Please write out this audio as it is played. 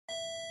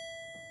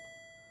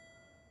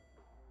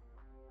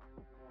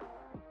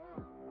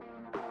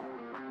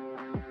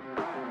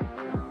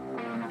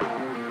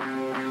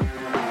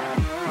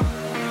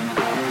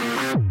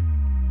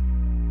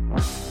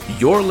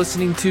You're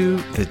listening to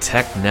the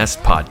Tech Nest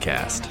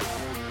Podcast.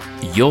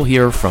 You'll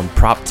hear from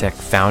prop tech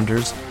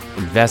founders,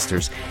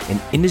 investors, and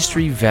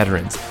industry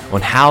veterans on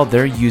how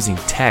they're using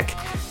tech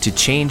to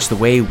change the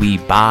way we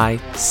buy,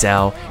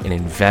 sell, and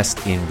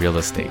invest in real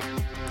estate.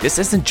 This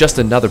isn't just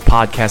another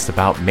podcast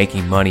about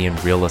making money in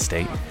real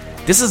estate.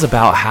 This is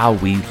about how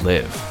we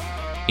live.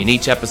 In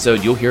each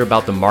episode, you'll hear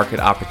about the market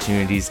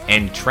opportunities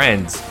and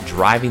trends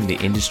driving the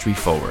industry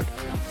forward.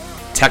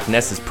 Tech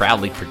Nest is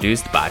proudly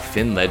produced by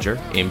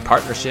FinLedger in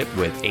partnership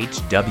with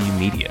HW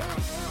Media.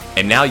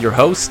 And now your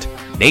host,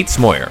 Nate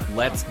Smoyer.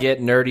 Let's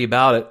get nerdy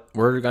about it.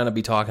 We're going to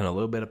be talking a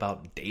little bit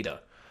about data.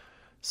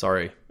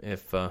 Sorry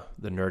if the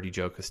nerdy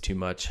joke is too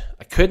much.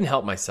 I couldn't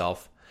help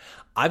myself.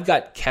 I've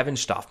got Kevin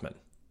Stoffman.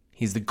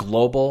 He's the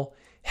global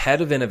head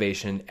of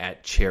innovation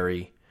at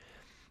Cherre.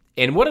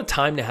 And what a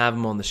time to have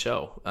him on the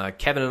show.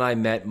 Kevin and I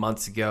met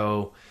months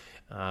ago.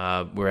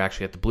 We're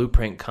actually at the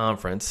Blueprint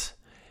conference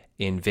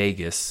in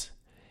Vegas.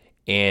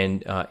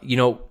 And,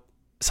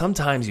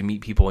 sometimes you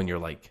meet people and you're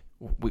like,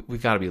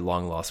 we've got to be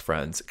long lost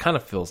friends. It kind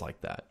of feels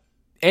like that.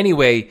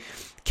 Anyway,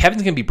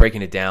 Kevin's going to be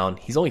breaking it down.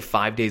 He's only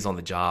 5 days on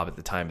the job at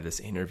the time of this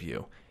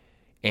interview.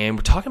 And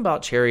we're talking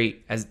about Cherre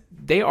as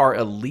they are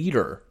a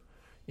leader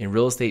in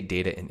real estate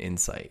data and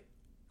insight.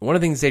 One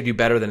of the things they do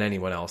better than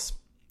anyone else,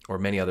 or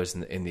many others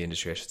in the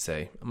industry, I should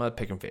say, I'm not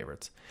picking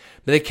favorites,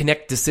 but they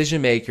connect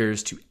decision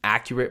makers to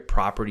accurate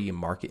property and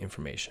market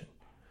information.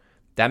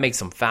 That makes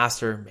them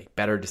faster, make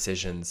better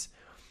decisions,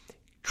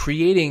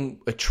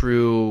 creating a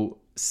true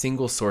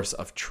single source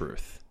of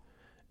truth.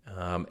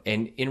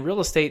 And in real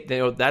estate,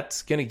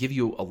 that's going to give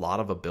you a lot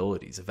of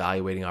abilities,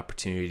 evaluating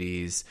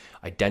opportunities,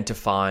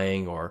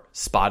 identifying or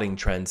spotting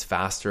trends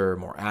faster,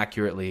 more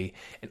accurately,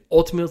 and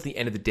ultimately at the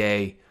end of the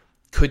day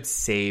could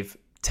save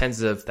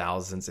tens of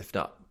thousands, if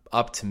not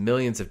up to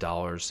millions of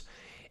dollars.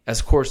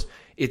 As of course,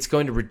 it's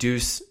going to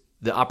reduce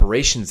the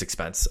operations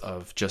expense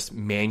of just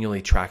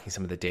manually tracking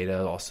some of the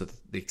data, also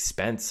the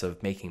expense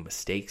of making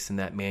mistakes in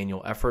that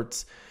manual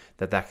efforts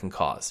that can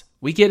cause.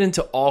 We get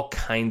into all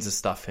kinds of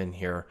stuff in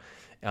here,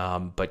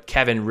 but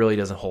Kevin really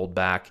doesn't hold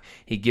back.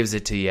 He gives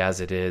it to you as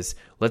it is.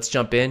 Let's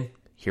jump in,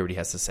 hear what he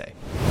has to say.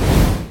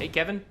 Hey,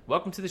 Kevin,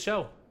 welcome to the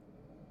show.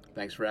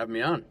 Thanks for having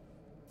me on.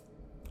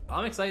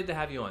 I'm excited to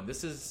have you on.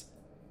 This has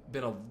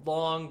been a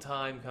long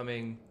time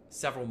coming,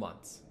 several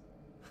months.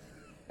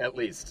 At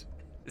least.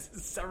 This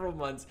is several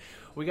months.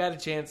 We got a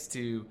chance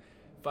to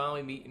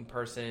finally meet in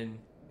person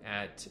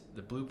at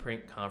the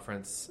Blueprint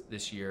conference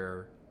this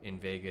year in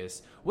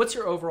Vegas. What's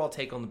your overall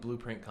take on the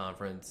Blueprint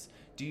conference?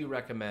 Do you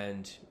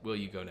recommend? Will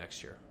you go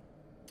next year?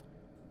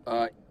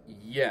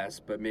 Yes,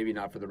 but maybe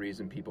not for the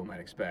reason people might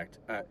expect.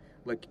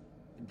 Look,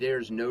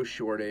 there's no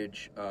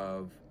shortage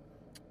of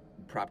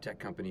prop tech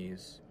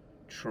companies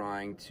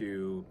trying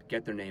to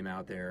get their name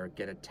out there,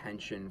 get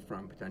attention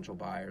from potential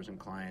buyers and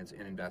clients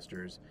and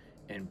investors.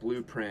 And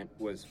Blueprint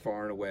was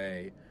far and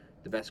away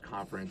the best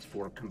conference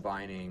for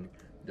combining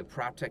the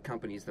prop tech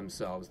companies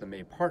themselves that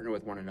may partner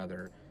with one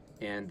another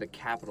and the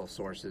capital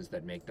sources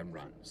that make them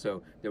run.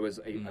 So there was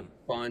a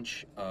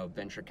bunch of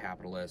venture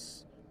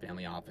capitalists,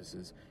 family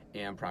offices,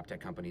 and prop tech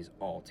companies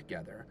all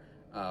together.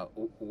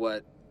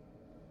 What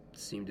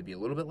seemed to be a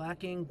little bit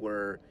lacking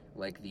were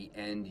like the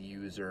end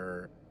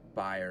user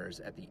buyers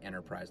at the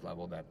enterprise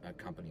level that a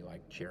company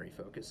like Cherre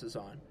focuses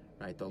on.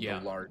 Right, the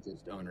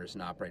largest owners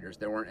and operators.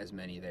 There weren't as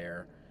many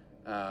there,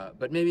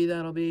 but maybe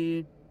that'll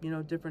be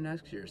different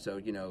next year. So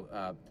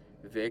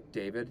Vic,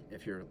 David,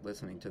 if you're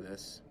listening to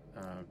this,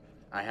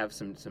 I have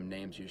some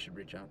names you should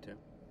reach out to.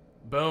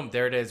 Boom,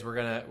 there it is.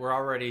 We're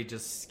already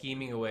just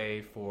scheming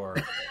away for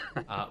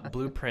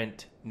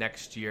Blueprint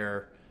next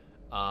year.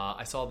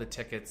 I saw the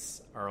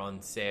tickets are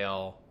on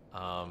sale,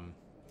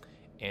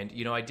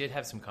 and I did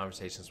have some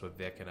conversations with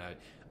Vic, and I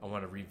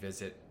want to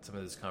revisit some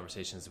of those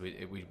conversations.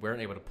 We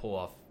weren't able to pull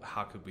off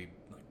how could we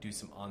do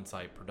some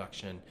on-site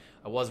production.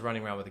 I was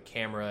running around with a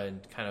camera and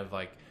kind of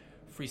like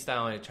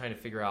freestyling it, trying to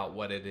figure out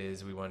what it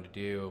is we wanted to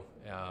do.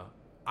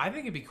 I think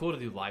it'd be cool to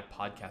do live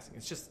podcasting.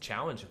 It's just a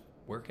challenge of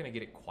where can I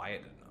get it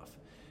quiet enough?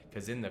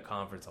 Because in the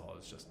conference hall, it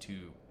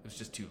was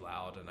just too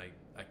loud, and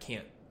I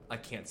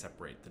can't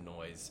separate the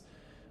noise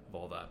of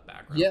all that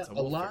background. Yeah, so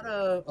a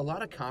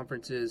lot of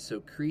conferences.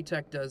 So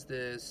Cretech does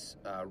this,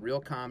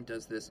 Realcomm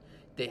does this.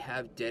 They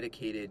have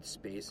dedicated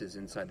spaces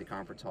inside the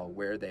conference hall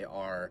where they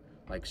are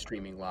like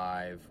streaming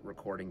live,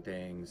 recording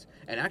things.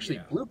 And actually,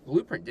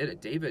 Blueprint did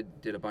it. David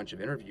did a bunch of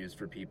interviews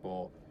for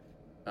people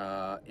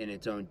in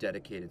its own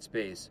dedicated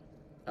space.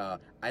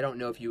 I don't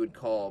know if you would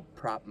call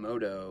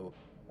PropMoto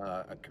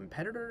a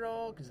competitor at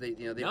all, because they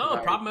no,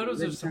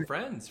 PropMotos are some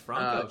friends.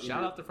 Franco,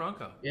 shout out to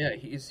Franco. Yeah,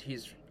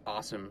 he's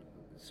awesome.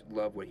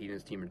 Love what he and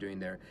his team are doing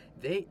there.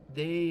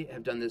 They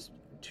have done this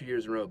 2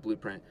 years in a row at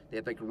Blueprint. They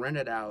have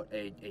rented out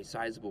a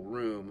sizable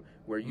room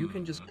where you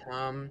can just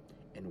come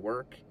and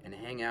work and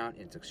hang out,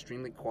 and it's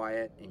extremely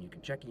quiet, and you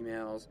can check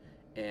emails,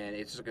 and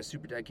it's just like a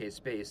super dedicated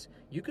space.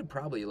 You could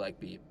probably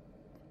be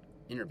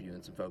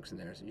interviewing some folks in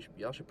there, so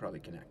y'all should probably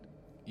connect.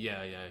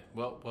 Yeah.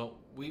 Well,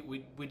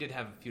 we did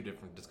have a few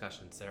different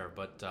discussions there,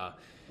 but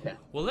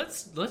well,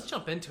 let's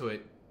jump into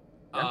it.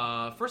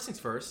 First things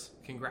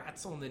first,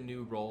 congrats on the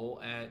new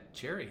role at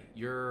Cherry.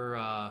 You're,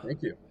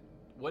 Thank you.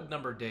 what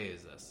number day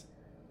is this?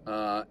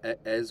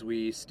 As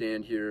we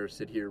sit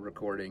here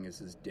recording,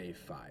 this is day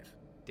 5.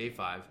 Day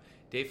 5.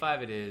 Day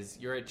 5 it is.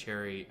 You're at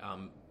Cherry,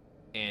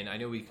 and I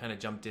know we kind of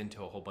jumped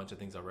into a whole bunch of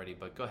things already,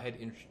 but go ahead,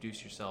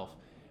 introduce yourself.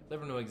 Let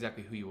everyone know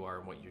exactly who you are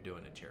and what you're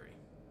doing at Cherry.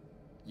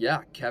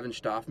 Yeah, Kevin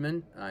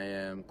Stoffman. I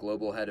am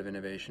Global Head of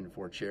Innovation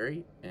for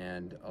Cherry,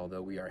 and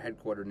although we are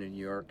headquartered in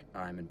New York,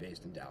 I'm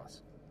based in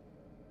Dallas.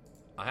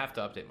 I have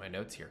to update my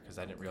notes here because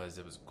I didn't realize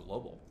it was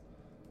global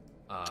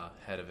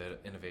head of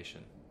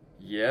innovation.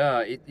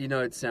 Yeah,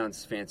 it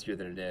sounds fancier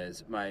than it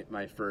is.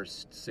 My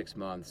first 6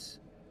 months,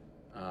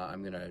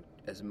 I'm going to,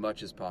 as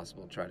much as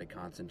possible, try to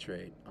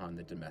concentrate on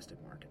the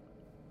domestic market.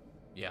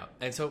 Yeah,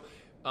 and so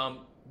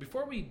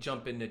before we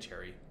jump into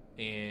Cherry,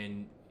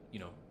 and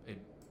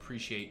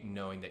appreciate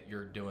knowing that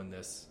you're doing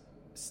this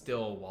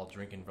still while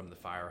drinking from the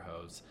fire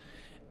hose.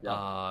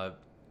 Yeah.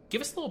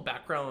 Give us a little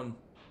background,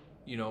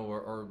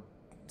 or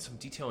some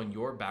detail in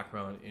your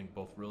background in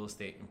both real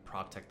estate and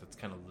prop tech that's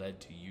kind of led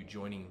to you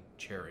joining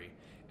Cherry.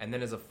 And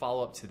then as a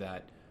follow-up to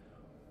that,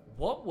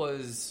 what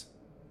was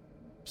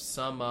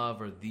some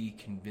of or the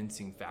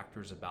convincing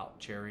factors about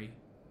Cherry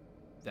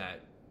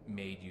that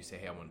made you say,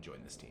 hey, I want to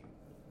join this team?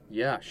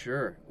 Yeah,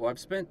 sure. Well, I've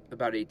spent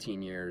about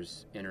 18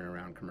 years in and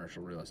around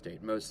commercial real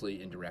estate,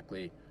 mostly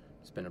indirectly.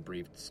 Spent a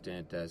brief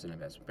stint as an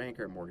investment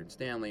banker at Morgan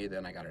Stanley.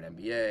 Then I got an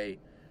MBA.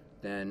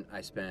 Then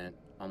I spent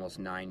almost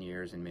 9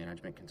 years in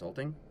management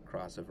consulting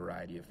across a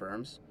variety of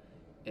firms.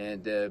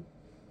 And the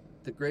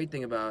great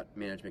thing about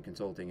management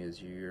consulting is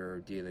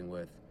you're dealing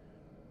with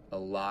a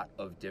lot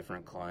of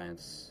different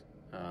clients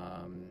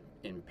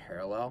in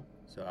parallel.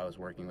 So I was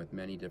working with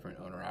many different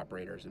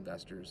owner-operators,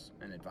 investors,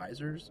 and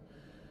advisors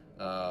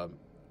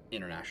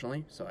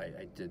internationally. So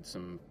I did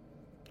some,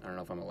 I don't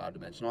know if I'm allowed to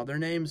mention all their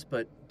names,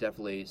 but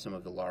definitely some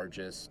of the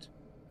largest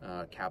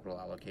capital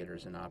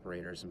allocators and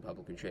operators and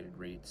publicly traded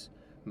REITs.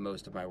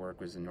 Most of my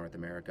work was in North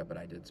America, but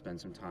I did spend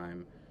some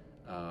time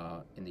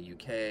in the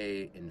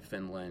UK, in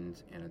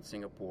Finland, and in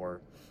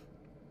Singapore.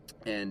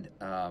 And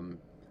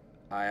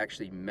I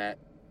actually met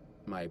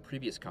my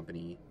previous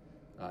company,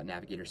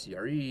 Navigator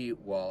CRE,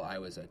 while I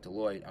was at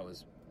Deloitte. I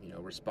was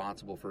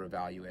responsible for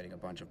evaluating a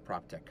bunch of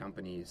prop tech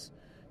companies.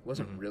 It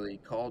wasn't really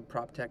called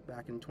prop tech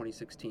back in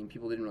 2016.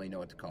 People didn't really know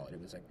what to call it.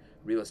 It was like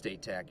real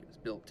estate tech, it was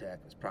built tech,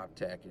 it was prop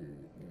tech.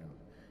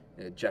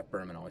 Jeff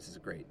Berman always has a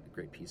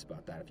great piece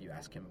about that if you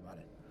ask him about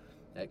it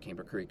at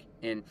Camber Creek.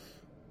 And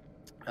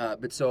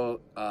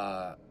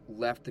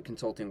left the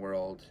consulting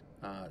world,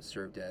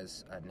 served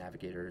as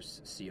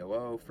Navigator's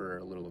COO for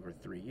a little over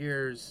 3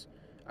 years.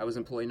 I was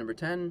employee number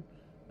 10.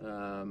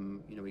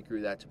 We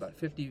grew that to about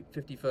 50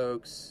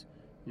 folks,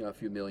 a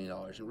few $1 million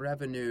in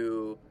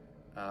revenue.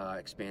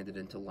 Expanded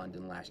into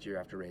London last year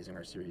after raising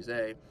our Series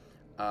A.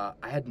 I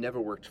had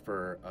never worked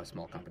for a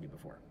small company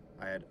before.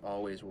 I had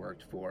always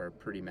worked for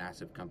pretty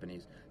massive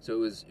companies,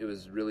 so it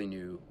was really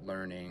new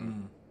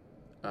learning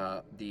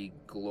the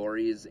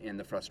glories and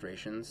the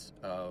frustrations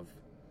of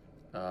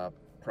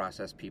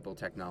process, people,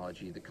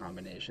 technology, the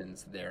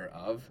combinations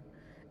thereof,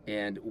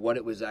 and what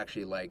it was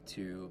actually like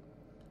to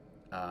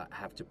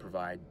have to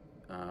provide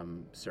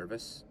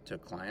service to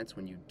clients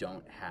when you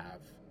don't have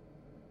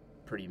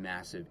pretty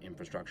massive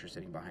infrastructure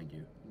sitting behind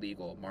you.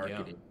 Legal,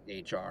 marketing,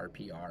 HR,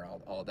 PR,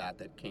 all that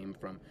came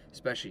from,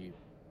 especially,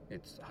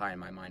 it's high in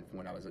my mind from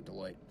when I was at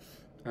Deloitte.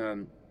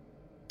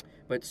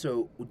 But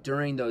so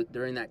during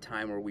that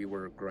time where we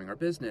were growing our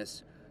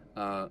business,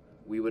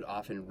 we would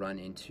often run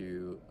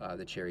into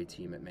the Cherry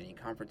team at many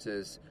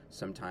conferences,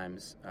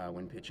 sometimes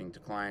when pitching to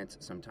clients,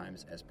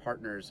 sometimes as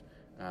partners.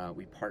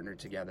 We partnered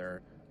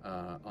together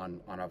on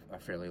a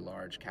fairly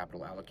large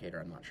capital allocator.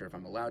 I'm not sure if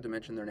I'm allowed to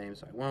mention their name,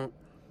 so I won't.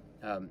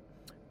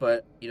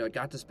 But I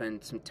got to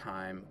spend some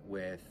time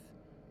with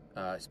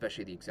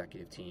especially the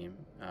executive team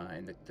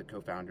and the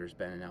co-founders,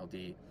 Ben and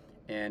LD,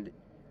 and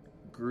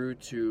grew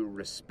to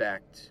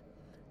respect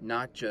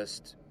not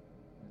just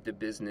the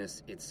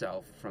business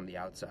itself from the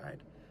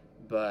outside,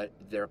 but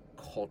their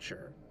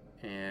culture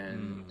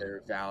and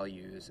their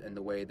values and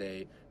the way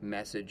they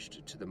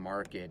messaged to the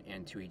market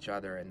and to each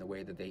other and the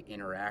way that they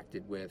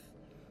interacted with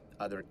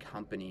other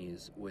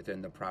companies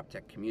within the prop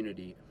tech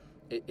community.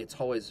 It's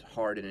always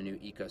hard in a new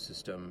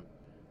ecosystem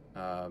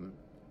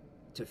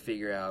to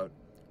figure out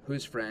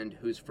who's friend,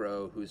 who's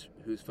foe, who's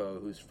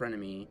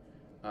frenemy.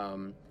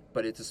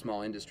 But it's a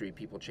small industry.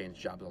 People change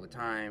jobs all the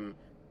time.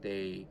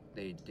 They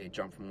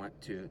jump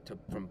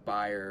from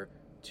buyer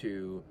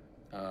to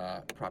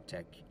prop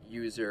tech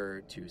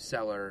user to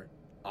seller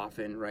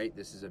often, right?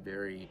 This is a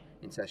very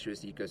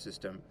incestuous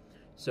ecosystem.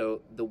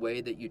 So the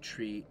way that you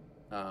treat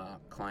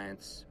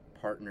clients,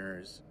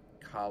 partners,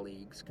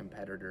 colleagues,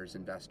 competitors,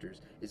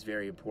 investors is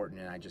very important,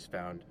 and I just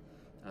found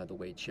the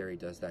way Cherry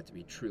does that to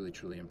be truly,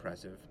 truly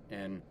impressive.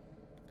 And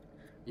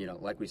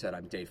like we said,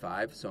 I'm day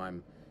 5, so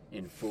I'm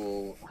in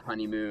full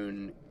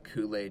honeymoon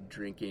Kool-Aid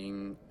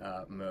drinking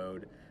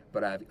mode.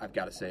 But I've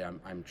got to say,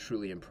 I'm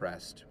truly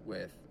impressed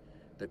with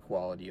the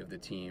quality of the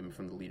team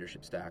from the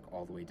leadership stack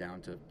all the way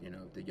down to,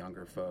 the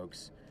younger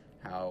folks,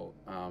 how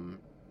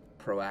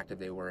proactive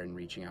they were in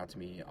reaching out to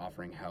me,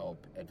 offering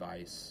help,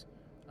 advice.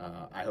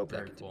 I hope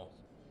Very that cool.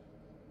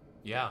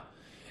 Yeah.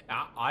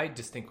 I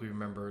distinctly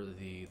remember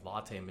the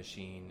latte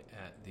machine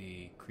at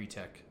the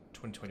CRETEC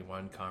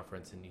 2021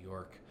 conference in New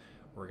York,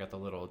 where I got the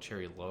little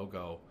Cherry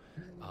logo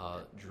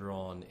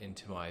drawn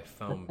into my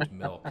foamed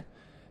milk.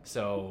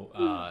 So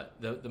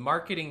the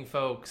marketing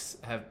folks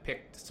have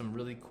picked some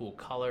really cool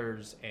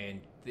colors,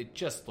 and it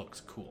just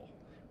looks cool.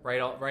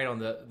 Right on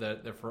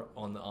the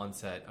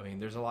onset. I mean,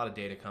 there's a lot of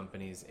data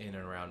companies in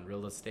and around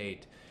real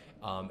estate,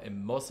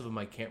 and most of them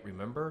I can't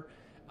remember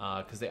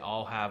because they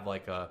all have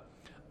like a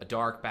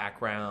dark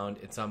background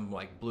and some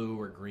like blue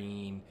or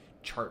green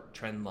chart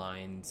trend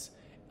lines,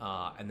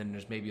 and then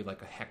there's maybe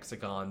like a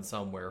hexagon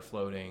somewhere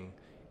floating,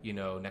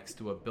 next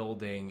to a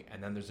building,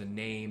 and then there's a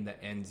name that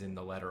ends in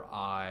the letter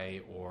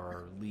I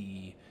or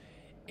Lee,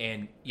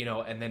 and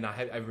and then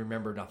I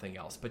remember nothing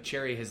else. But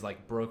Cherry has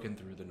like broken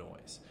through the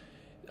noise.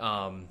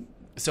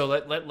 So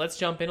let's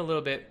jump in a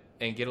little bit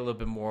and get a little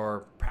bit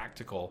more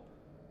practical.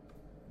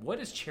 What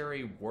is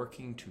Cherry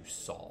working to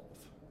solve?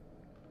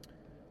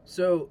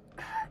 So,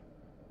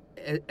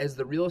 as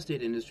the real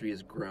estate industry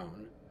has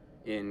grown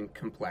in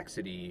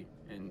complexity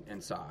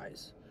and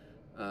size,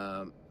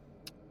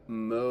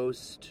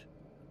 most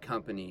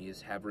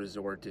companies have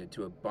resorted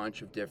to a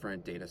bunch of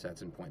different data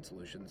sets and point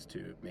solutions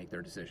to make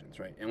their decisions,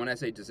 right? And when I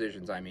say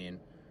decisions, I mean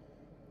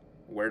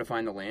where to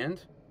find the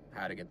land,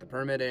 how to get the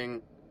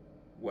permitting,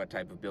 what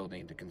type of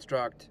building to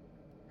construct,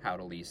 how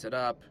to lease it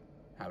up,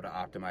 how to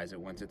optimize it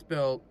once it's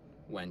built,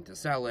 when to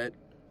sell it,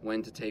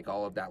 when to take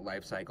all of that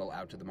life cycle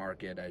out to the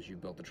market as you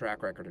build the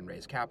track record and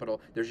raise capital.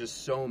 There's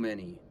just so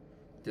many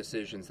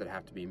decisions that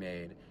have to be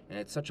made, and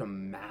it's such a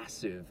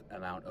massive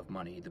amount of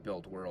money. The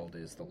built world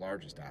is the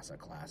largest asset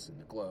class in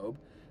the globe.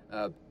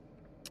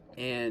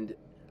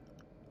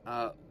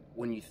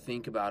 When you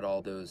think about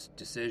all those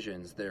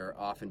decisions, they're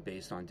often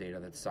based on data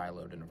that's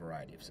siloed in a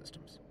variety of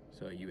systems.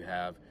 So you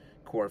have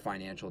core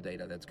financial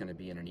data that's going to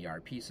be in an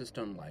ERP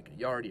system like a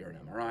Yardi or an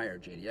MRI or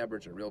JD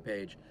Edwards or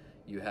RealPage.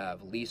 You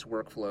have lease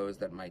workflows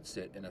that might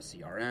sit in a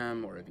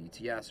CRM or a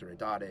VTS or a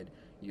Dotted.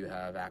 You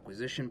have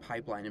acquisition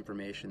pipeline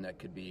information that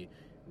could be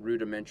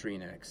rudimentary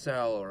in an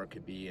Excel, or it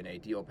could be in a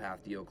DealPath,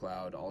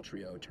 DealCloud,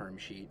 Altrio term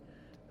sheet.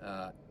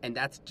 And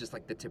that's just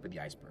like the tip of the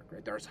iceberg,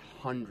 right? There's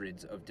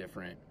hundreds of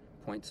different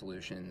point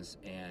solutions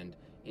and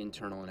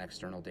internal and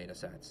external data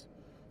sets.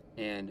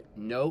 And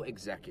no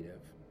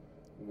executive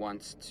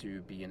wants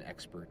to be an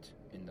expert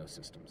in those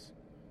systems.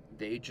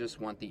 They just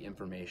want the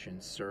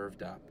information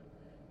served up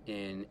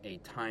in a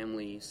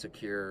timely,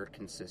 secure,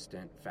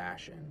 consistent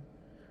fashion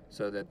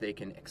so that they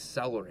can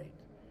accelerate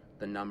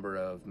the number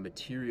of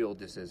material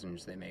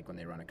decisions they make when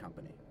they run a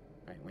company.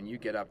 Right? When you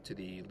get up to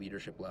the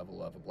leadership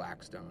level of a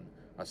Blackstone,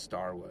 a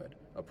Starwood,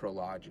 a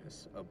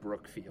Prologis, a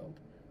Brookfield,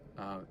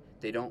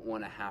 they don't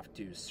want to have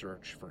to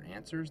search for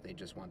answers. They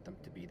just want them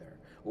to be there.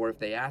 Or if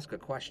they ask a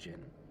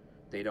question,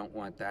 they don't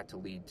want that to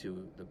lead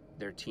to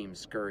their team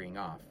scurrying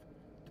off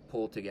to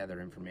pull together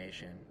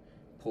information,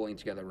 pulling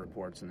together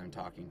reports, and then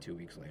talking 2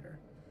 weeks later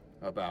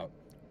about,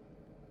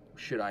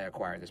 should I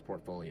acquire this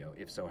portfolio?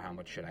 If so, how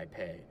much should I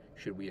pay?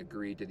 Should we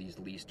agree to these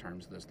lease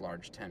terms of this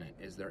large tenant?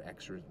 Is there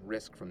extra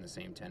risk from the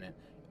same tenant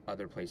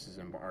other places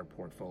in our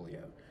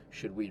portfolio?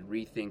 Should we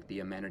rethink the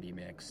amenity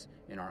mix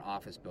in our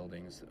office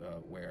buildings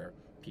where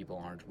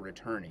people aren't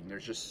returning?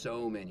 There's just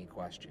so many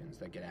questions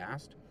that get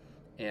asked.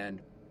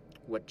 And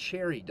what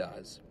Cherry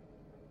does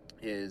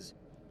is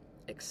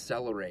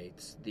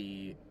accelerates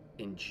the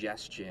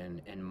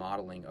ingestion and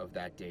modeling of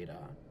that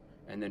data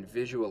and then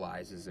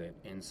visualizes it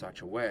in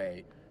such a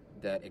way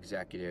that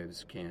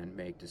executives can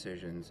make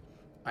decisions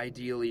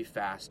ideally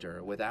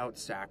faster without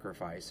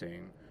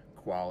sacrificing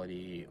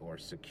quality or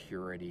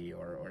security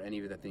or any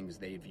of the things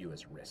they view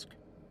as risk.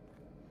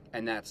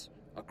 And that's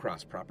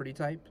across property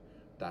type,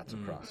 that's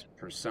across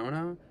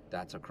persona,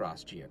 that's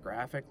across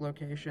geographic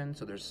location.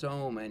 So there's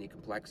so many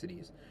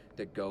complexities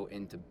that go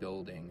into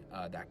building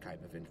that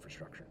type of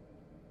infrastructure.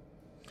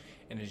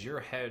 And as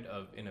your head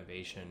of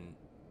innovation,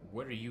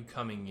 what are you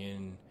coming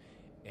in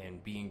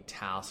and being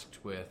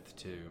tasked with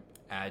to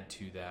add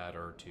to that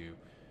or to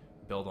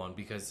build on?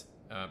 Because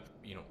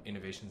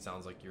innovation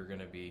sounds like you're going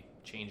to be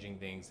changing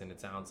things, and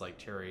it sounds like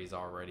Cherry's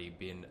already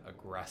been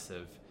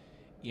aggressive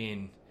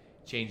in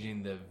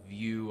changing the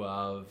view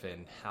of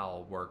and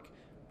how work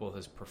both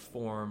is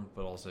performed,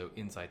 but also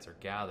insights are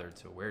gathered.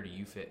 So where do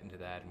you fit into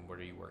that, and what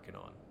are you working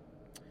on?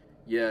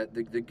 Yeah,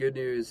 the good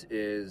news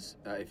is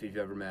if you've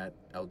ever met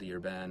LD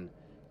or Ben,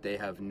 they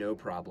have no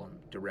problem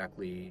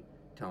directly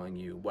telling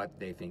you what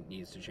they think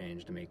needs to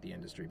change to make the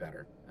industry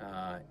better.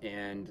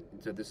 And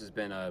so this has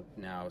been a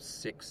now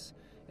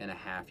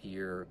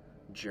 6.5-year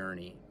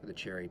journey for the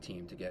Cherry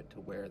team to get to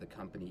where the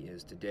company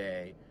is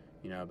today,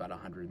 about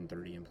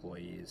 130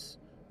 employees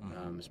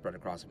spread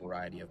across a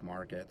variety of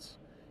markets.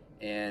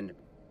 And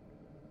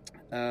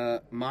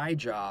my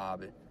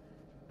job,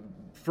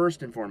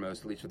 first and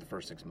foremost, at least for the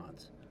first 6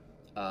 months,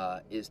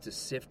 is to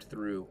sift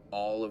through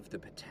all of the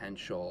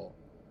potential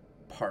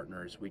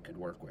partners we could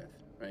work with,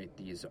 right?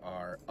 These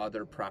are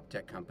other prop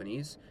tech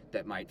companies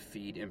that might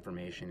feed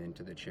information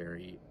into the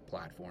Cherry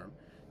platform.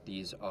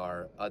 These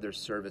are other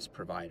service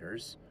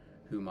providers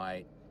who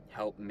might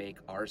help make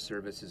our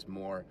services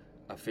more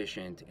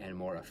efficient and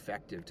more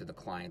effective to the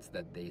clients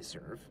that they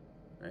serve,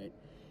 right?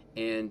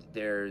 And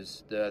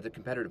there's the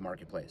competitive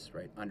marketplace,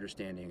 right?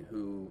 Understanding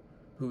who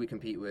we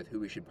compete with, who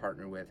we should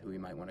partner with, who we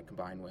might want to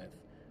combine with,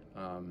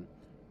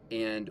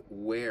 and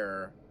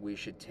where we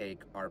should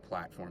take our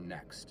platform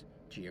next,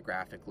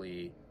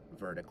 geographically,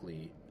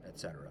 vertically,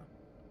 etc.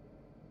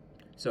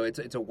 So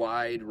it's a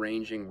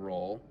wide-ranging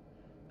role,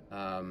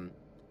 and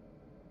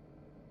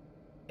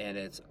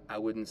it's, I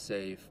wouldn't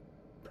say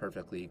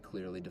perfectly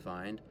clearly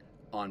defined,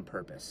 on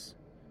purpose,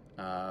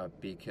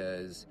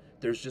 because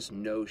there's just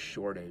no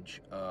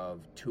shortage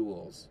of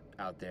tools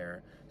out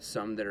there,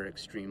 some that are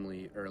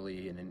extremely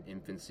early and in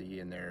infancy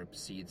in their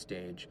seed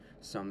stage,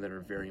 some that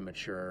are very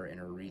mature and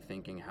are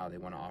rethinking how they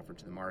want to offer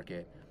to the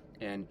market.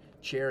 And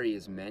Cherry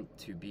is meant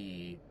to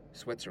be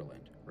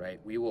Switzerland, right?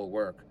 We will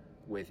work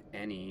with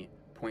any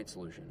point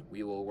solution.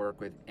 We will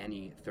work with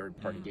any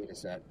third-party data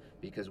set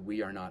because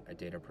we are not a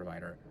data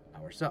provider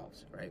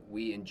ourselves, right?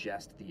 We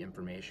ingest the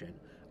information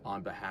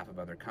on behalf of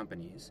other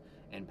companies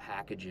and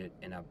package it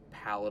in a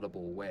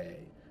palatable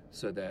way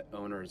so that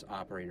owners,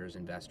 operators,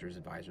 investors,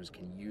 advisors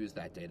can use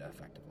that data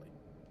effectively.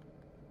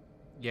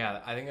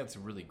 Yeah, I think that's a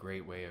really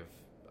great way of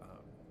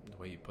the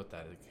way you put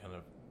that. It kind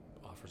of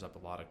offers up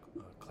a lot of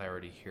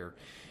clarity here.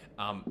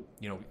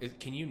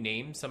 Can you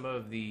name some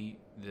of the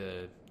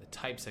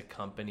types of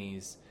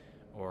companies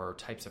or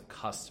types of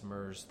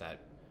customers that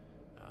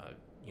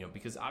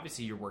because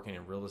obviously you're working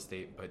in real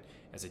estate, but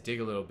as I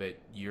dig a little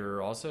bit,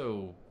 you're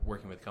also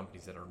working with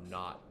companies that are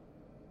not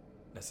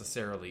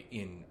necessarily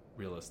in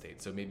real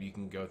estate. So maybe you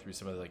can go through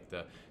some of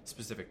the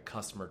specific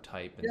customer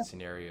type and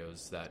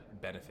scenarios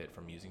that benefit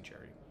from using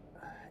Cherry.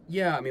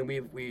 Yeah, I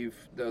mean we've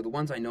the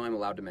ones I know I'm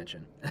allowed to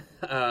mention.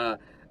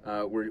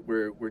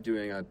 We're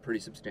doing a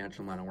pretty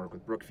substantial amount of work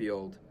with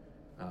Brookfield.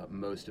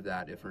 Most of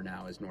that, for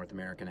now, is North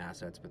American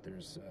assets, but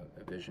there's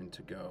a vision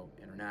to go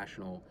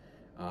international.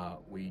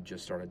 We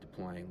just started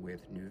deploying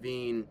with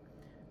Nuveen,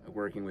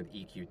 working with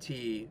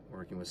EQT,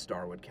 working with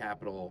Starwood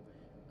Capital.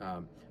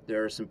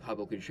 There are some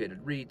publicly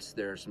traded REITs.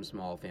 There are some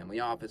small family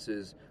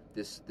offices.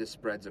 This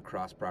spreads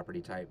across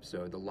property types.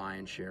 So the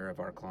lion's share of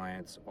our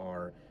clients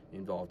are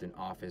involved in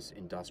office,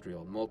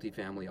 industrial, and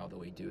multifamily, although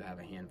we do have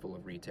a handful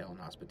of retail and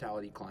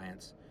hospitality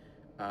clients.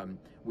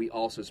 We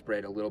also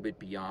spread a little bit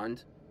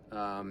beyond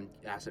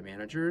asset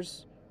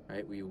managers,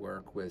 right? We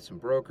work with some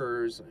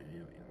brokers.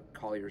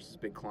 Colliers is a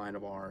big client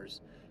of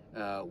ours.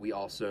 We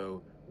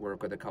also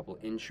work with a couple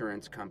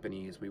insurance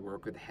companies. We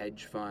work with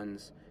hedge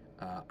funds.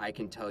 I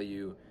can tell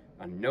you,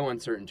 on no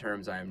uncertain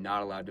terms, I am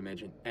not allowed to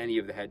mention any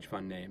of the hedge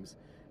fund names.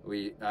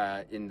 We,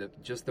 in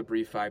the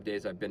brief 5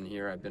 days I've been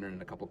here, I've been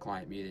in a couple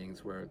client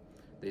meetings where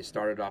they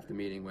started off the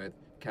meeting with,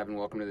 "Kevin,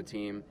 welcome to the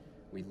team.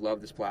 We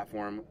love this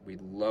platform. We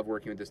love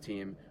working with this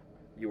team.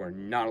 You are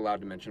not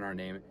allowed to mention our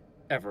name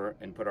ever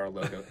and put our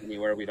logo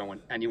anywhere. We don't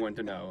want anyone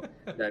to know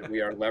that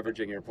we are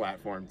leveraging your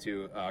platform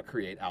to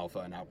create alpha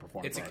and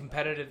outperform." It's a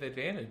competitive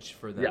advantage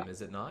for them,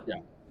 is it not?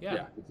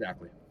 Yeah,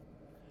 exactly.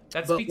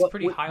 That speaks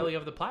pretty highly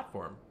of the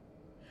platform.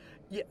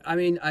 Yeah, I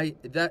mean,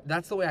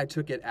 that's the way I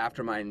took it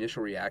after my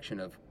initial reaction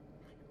of,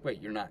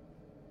 wait, you're not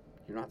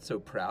so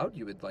proud?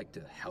 You would like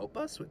to help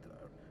us with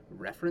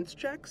reference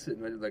checks?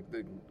 And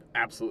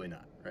absolutely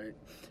not, right?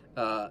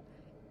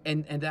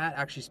 And that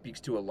actually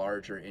speaks to a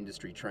larger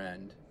industry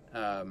trend.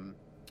 A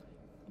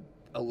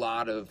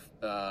lot of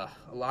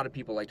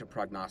people like to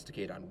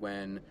prognosticate on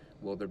when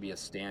will there be a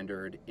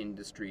standard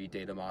industry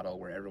data model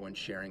where everyone's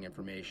sharing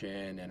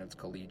information and it's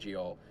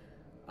collegial.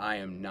 I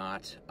am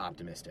not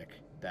optimistic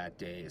that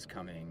day is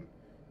coming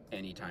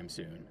anytime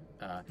soon.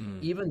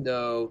 Even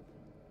though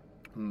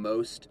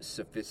most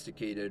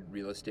sophisticated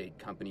real estate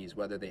companies,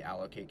 whether they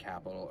allocate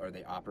capital or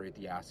they operate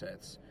the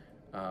assets,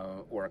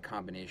 or a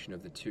combination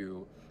of the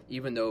two,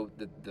 even though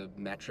the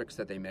metrics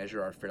that they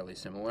measure are fairly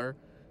similar,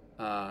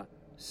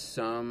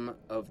 some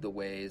of the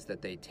ways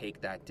that they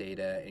take that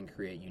data and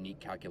create unique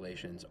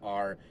calculations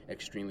are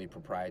extremely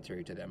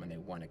proprietary to them, and they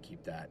want to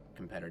keep that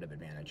competitive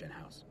advantage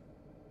in-house.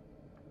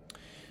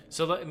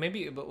 So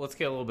let's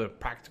get a little bit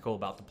practical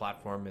about the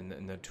platform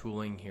and the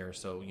tooling here.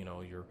 So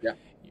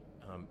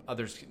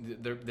others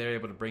they're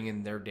able to bring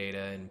in their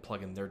data and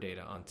plug in their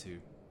data onto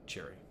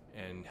Cherry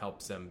and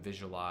helps them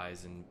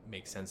visualize and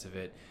make sense of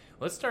it.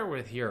 Let's start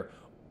with here.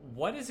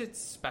 What is it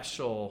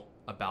special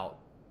about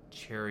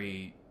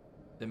Cherry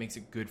that makes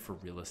it good for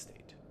real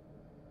estate?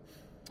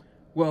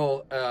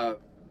 Well,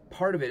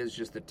 part of it is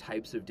just the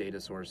types of data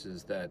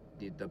sources that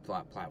the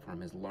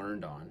platform has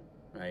learned on,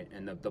 right?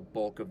 And the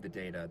bulk of the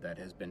data that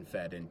has been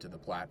fed into the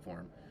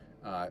platform.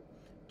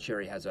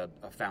 Cherry has a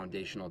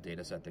foundational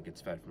data set that gets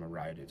fed from a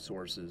variety of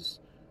sources.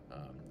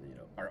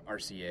 Our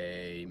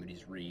RCA,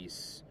 Moody's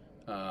Reis.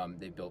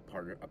 They built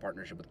a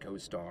partnership with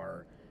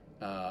CoStar,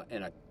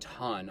 and a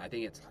ton. I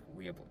think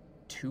we have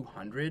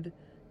 200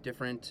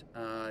 different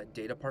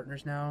data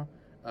partners now,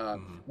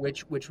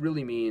 which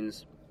really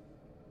means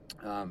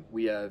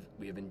we have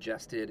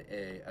ingested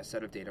a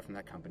set of data from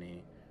that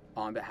company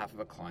on behalf of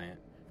a client.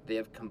 They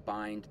have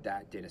combined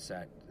that data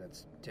set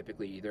that's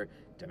typically either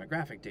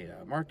demographic data,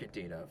 market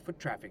data, foot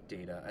traffic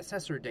data,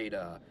 assessor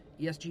data,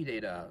 ESG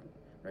data,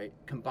 right?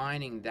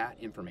 Combining that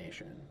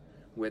information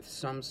with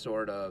some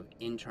sort of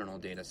internal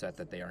data set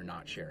that they are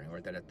not sharing, or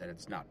that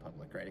it's not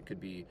public, right? It could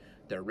be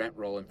their rent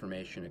roll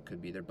information, it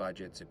could be their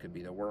budgets, it could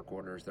be their work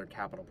orders, their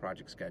capital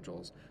project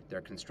schedules,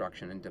 their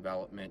construction and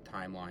development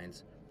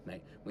timelines,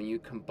 right? When you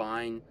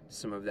combine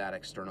some of that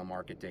external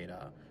market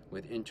data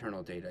with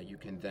internal data, you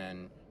can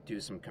then do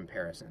some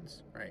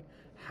comparisons, right?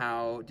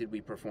 How did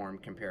we perform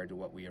compared to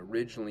what we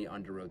originally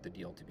underwrote the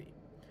deal to be?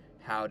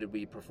 How did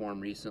we perform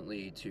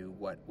recently to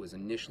what was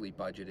initially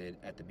budgeted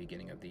at the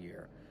beginning of the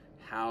year?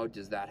 How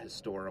does that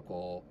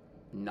historical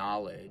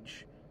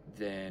knowledge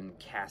then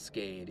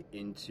cascade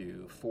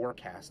into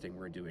forecasting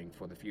we're doing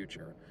for the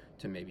future,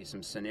 to maybe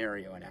some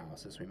scenario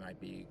analysis we might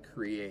be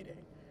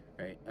creating,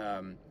 right?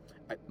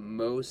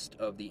 Most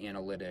of the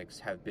analytics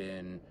have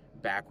been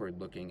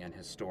backward-looking and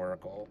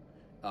historical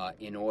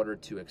in order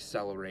to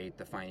accelerate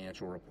the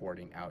financial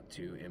reporting out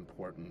to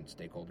important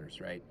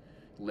stakeholders, right?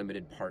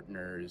 Limited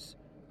partners,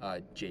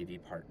 JV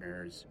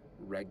partners,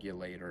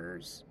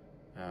 regulators,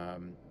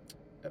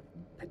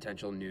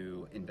 potential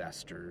new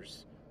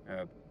investors.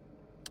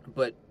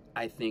 But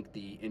I think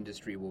the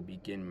industry will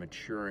begin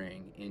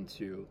maturing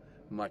into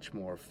much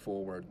more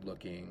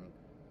forward-looking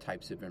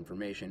types of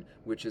information,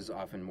 which is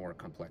often more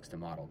complex to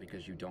model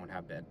because you don't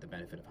have the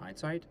benefit of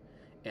hindsight,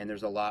 and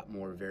there's a lot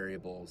more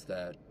variables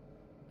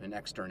and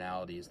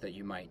externalities that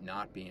you might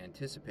not be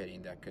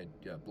anticipating that could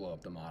blow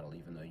up the model,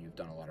 even though you've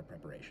done a lot of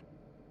preparation.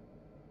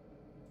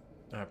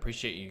 I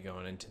appreciate you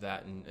going into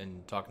that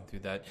and talking through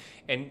that.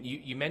 And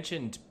you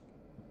mentioned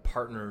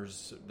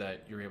partners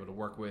that you're able to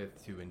work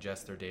with to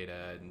ingest their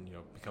data, and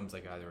becomes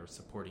like either a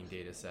supporting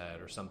data set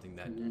or something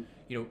that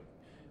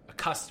a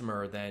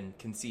customer then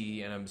can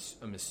see. And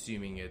I'm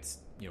assuming it's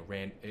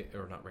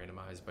or not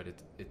randomized, but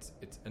it's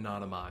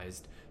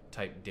anonymized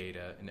type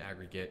data in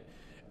aggregate.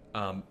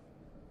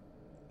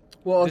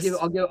 Well,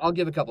 I'll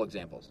give a couple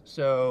examples.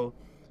 So,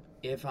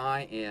 if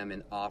I am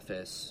an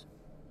office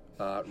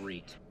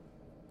REIT,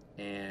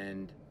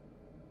 and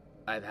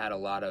I've had a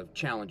lot of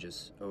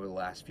challenges over the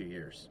last few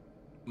years,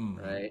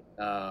 right?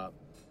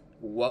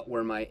 What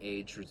were my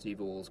aged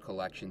receivables,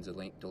 collections,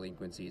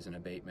 delinquencies, and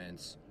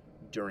abatements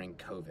during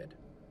COVID?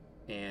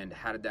 And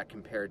how did that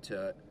compare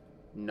to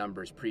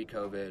numbers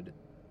pre-COVID,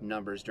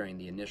 numbers during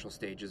the initial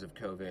stages of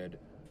COVID,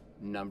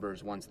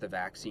 numbers once the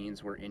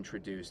vaccines were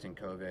introduced in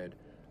COVID,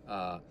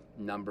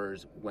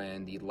 numbers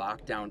when the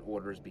lockdown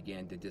orders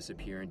began to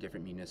disappear in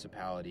different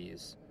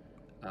municipalities?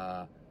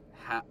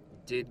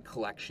 Did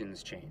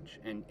collections change?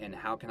 And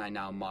how can I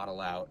now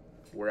model out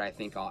where I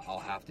think I'll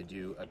have to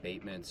do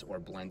abatements or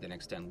blend and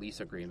extend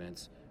lease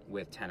agreements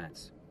with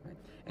tenants? Right?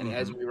 And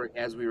as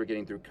we were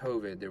getting through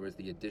COVID, there was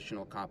the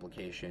additional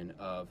complication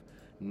of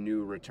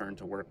new return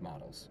to work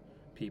models.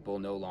 People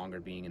no longer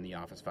being in the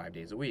office 5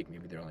 days a week.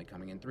 Maybe they're only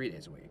coming in 3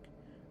 days a week.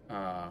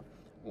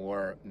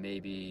 Or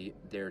maybe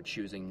they're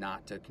choosing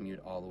not to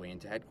commute all the way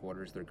into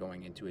headquarters. They're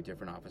going into a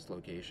different office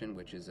location,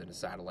 which is at a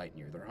satellite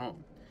near their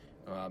home.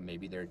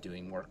 Maybe they're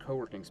doing more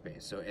co-working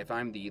space. So if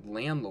I'm the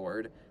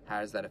landlord,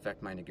 how does that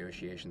affect my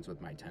negotiations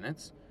with my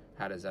tenants?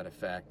 How does that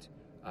affect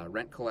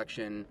rent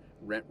collection,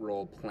 rent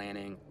roll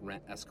planning,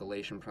 rent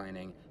escalation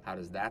planning? How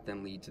does that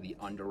then lead to the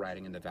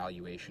underwriting and the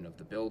valuation of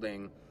the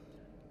building?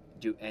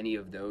 Do any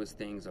of those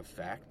things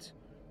affect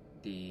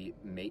the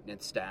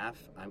maintenance staff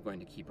I'm going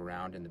to keep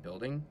around in the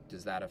building?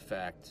 Does that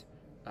affect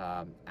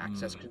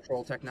access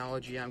control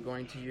technology I'm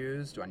going to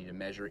use? Do I need to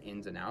measure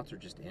ins and outs or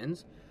just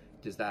ins?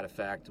 Does that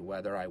affect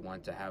whether I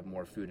want to have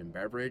more food and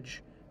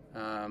beverage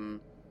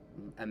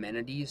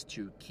amenities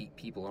to keep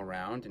people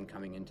around and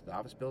coming into the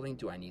office building?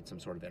 Do I need some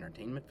sort of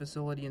entertainment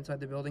facility inside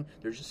the building?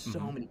 There's just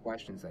so many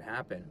questions that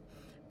happen.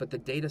 But the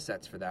data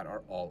sets for that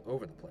are all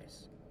over the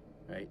place,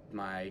 right?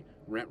 My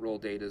rent roll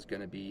data is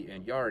going to be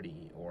in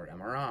Yardi or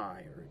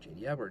MRI or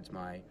JD Edwards.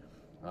 My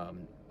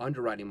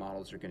underwriting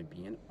models are going to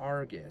be in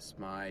Argus.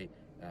 My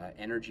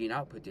energy and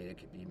output data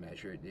could be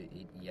measured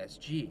in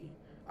ESG.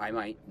 I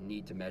might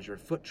need to measure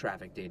foot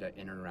traffic data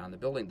in and around the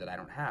building that I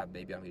don't have.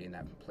 Maybe I'm getting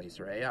that from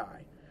Placer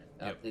AI.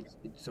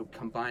 So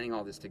combining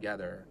all this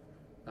together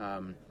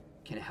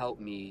can help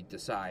me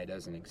decide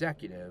as an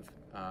executive,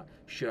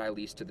 should I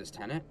lease to this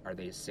tenant? Are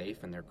they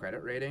safe in their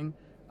credit rating?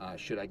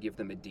 Should I give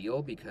them a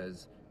deal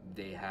because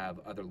they have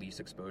other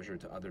lease exposure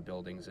to other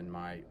buildings in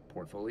my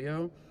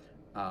portfolio?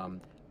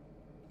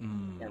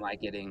 Am I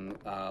getting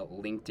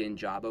LinkedIn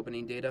job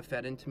opening data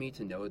fed into me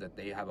to know that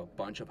they have a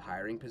bunch of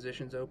hiring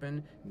positions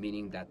open,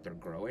 meaning that they're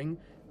growing?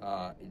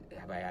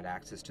 Have I had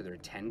access to their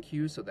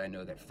 10Q so that I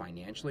know that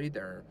financially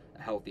they're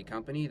a healthy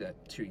company that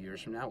 2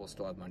 years from now will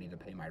still have money to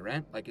pay my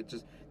rent?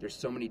 There's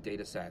so many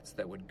data sets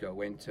that would go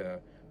into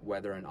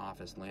whether an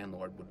office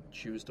landlord would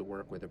choose to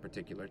work with a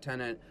particular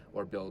tenant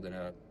or build in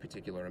a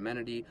particular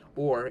amenity,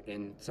 or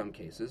in some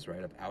cases,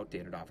 right, of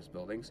outdated office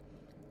buildings,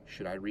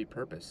 should I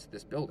repurpose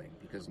this building?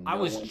 Because I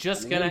was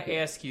just going to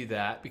ask you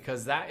that,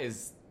 because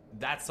that's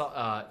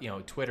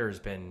Twitter has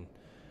been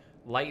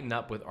lighting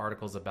up with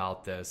articles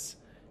about this.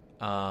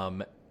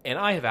 And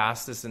I have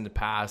asked this in the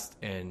past,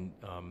 and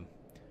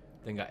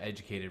then got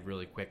educated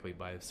really quickly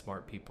by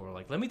smart people who are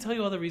like, let me tell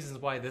you all the reasons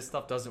why this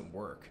stuff doesn't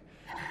work.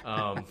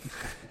 I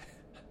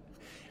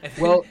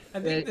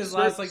think this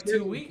lasts like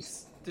 2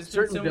 weeks. There's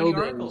been so many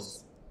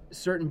articles.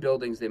 Certain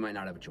buildings, they might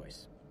not have a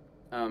choice.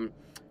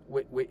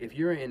 If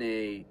you're in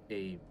a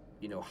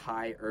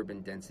high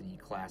urban density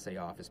Class A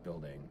office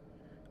building,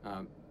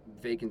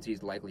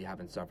 vacancies likely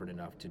haven't suffered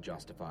enough to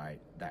justify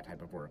that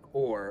type of work,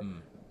 or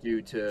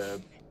due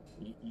to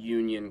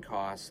union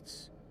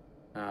costs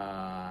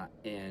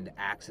and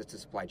access to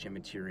supply chain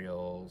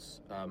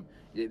materials,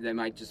 they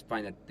might just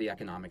find that the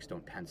economics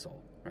don't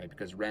pencil, right?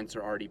 Because rents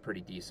are already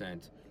pretty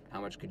decent. How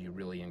much could you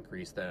really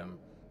increase them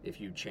if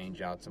you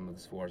change out some of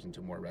the floors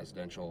into more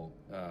residential?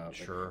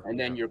 Sure. And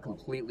then you're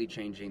completely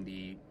changing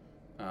the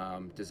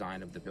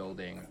design of the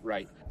building,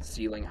 right?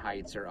 Ceiling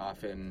heights are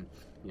often,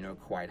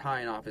 quite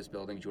high in office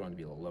buildings. You want to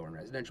be a little lower in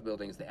residential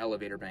buildings. The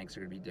elevator banks are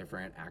going to be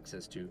different.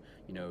 Access to,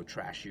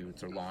 trash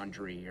chutes or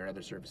laundry or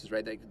other services,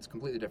 right? It's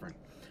completely different.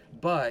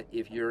 But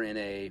if you're in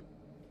a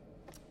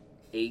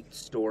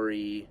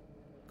 8-story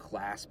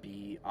Class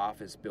B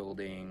office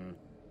building,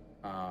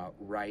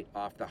 right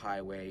off the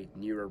highway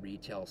near a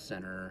retail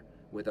center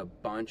with a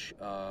bunch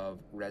of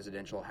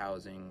residential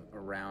housing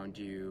around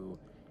you,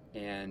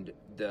 and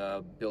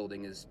the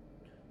building is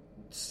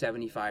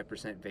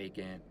 75%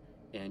 vacant,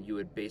 and you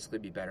would basically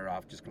be better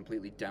off just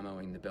completely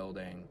demoing the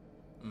building.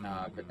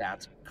 But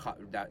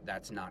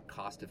that's not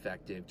cost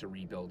effective to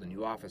rebuild a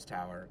new office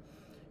tower.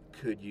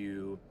 Could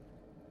you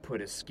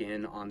put a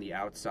skin on the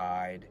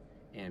outside,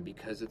 and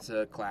because it's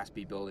a Class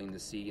B building, the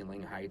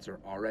ceiling heights are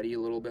already a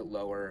little bit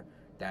lower,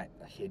 that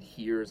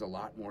adheres a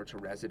lot more to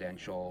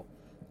residential.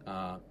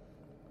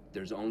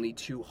 There's only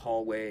 2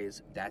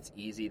 hallways. That's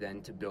easy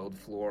then to build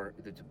floors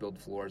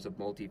of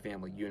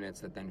multifamily units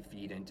that then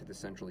feed into the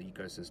central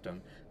ecosystem.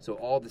 So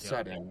all of a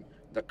sudden,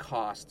 the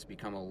costs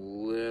become a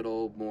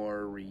little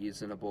more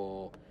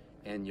reasonable,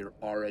 and you're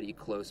already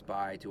close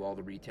by to all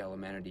the retail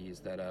amenities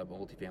that a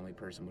multifamily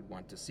person would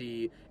want to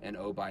see. And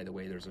oh, by the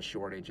way, there's a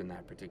shortage in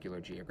that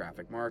particular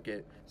geographic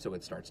market, so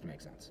it starts to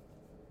make sense.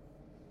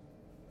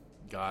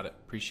 Got it.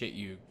 Appreciate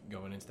you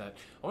going into that.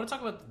 I want to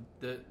talk about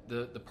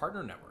the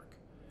partner network.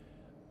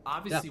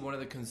 Obviously, one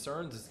of the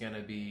concerns is going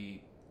to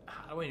be,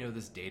 how do I know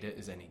this data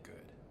is any good?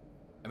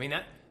 I mean,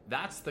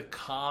 that's the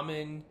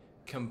common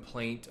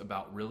complaint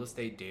about real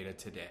estate data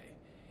today,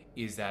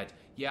 is that,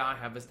 I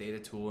have this data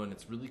tool and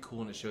it's really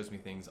cool and it shows me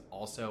things.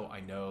 Also,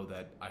 I know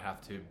that I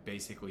have to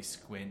basically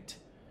squint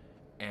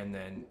and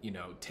then,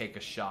 take a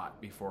shot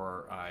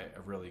before I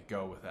really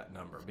go with that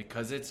number,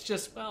 because it's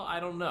just, I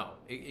don't know.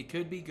 It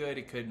could be good.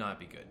 It could not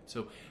be good.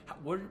 So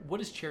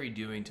what is Cherry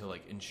doing to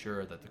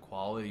ensure that the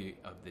quality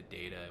of the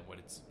data and what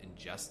it's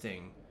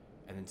ingesting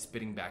and then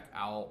spitting back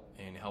out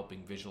and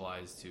helping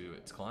visualize to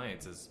its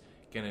clients is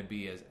going to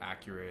be as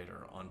accurate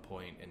or on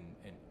point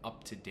and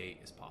up to date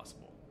as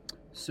possible?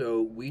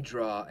 So we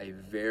draw a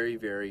very,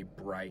 very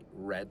bright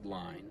red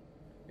line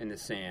in the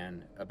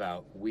sand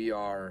about we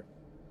are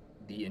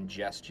the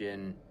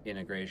ingestion,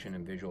 integration,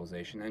 and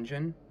visualization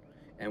engine,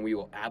 and we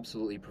will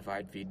absolutely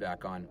provide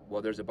feedback on,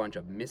 there's a bunch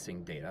of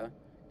missing data,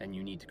 and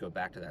you need to go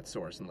back to that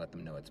source and let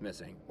them know it's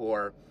missing.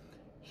 Or,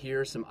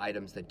 here are some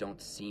items that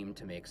don't seem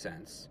to make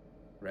sense,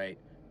 right?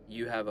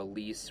 You have a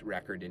lease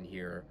record in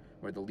here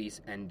where the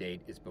lease end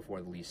date is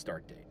before the lease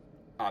start date.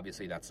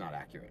 Obviously, that's not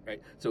accurate,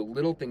 right? So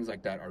little things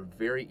like that are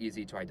very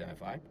easy to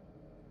identify.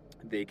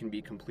 They can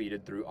be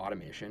completed through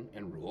automation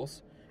and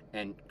rules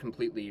and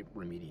completely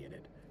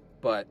remediated.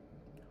 But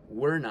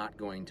we're not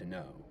going to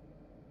know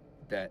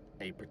that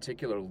a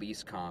particular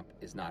lease comp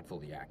is not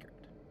fully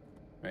accurate,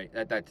 right?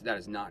 That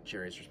is not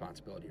Cherry's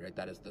responsibility, right?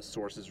 That is the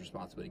source's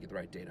responsibility to get the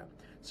right data.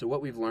 So what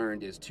we've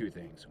learned is 2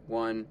 things.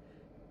 One,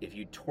 if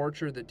you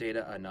torture the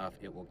data enough,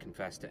 it will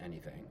confess to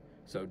anything.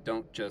 So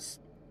don't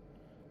just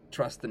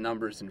trust the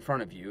numbers in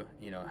front of you.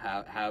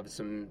 Have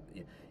some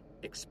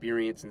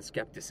experience and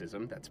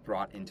skepticism that's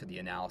brought into the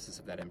analysis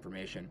of that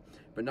information.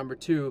 But number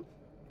 2,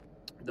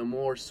 the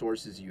more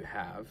sources you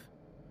have,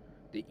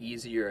 the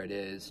easier it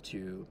is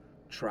to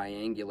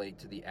triangulate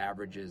to the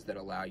averages that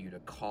allow you to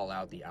call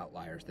out the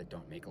outliers that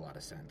don't make a lot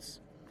of sense.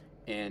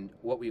 And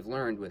what we've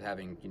learned with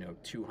having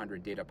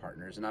 200 data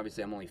partners, and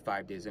obviously I'm only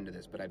 5 days into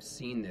this, but I've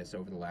seen this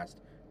over the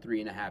last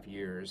 3.5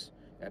 years.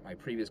 At my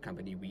previous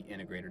company, we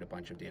integrated a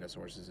bunch of data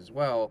sources as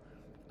well.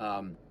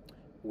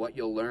 What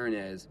you'll learn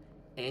is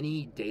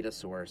any data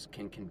source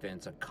can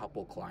convince a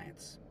couple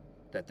clients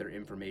that their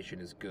information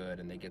is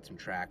good and they get some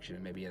traction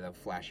and maybe a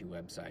flashy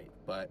website.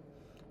 But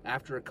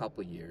after a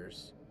couple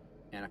years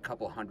and a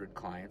couple hundred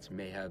clients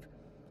may have,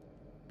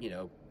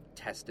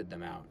 tested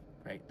them out,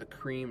 right? The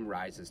cream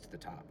rises to the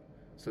top.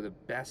 So the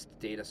best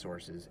data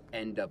sources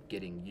end up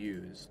getting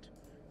used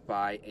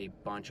by a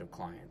bunch of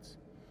clients.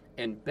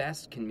 And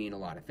best can mean a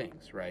lot of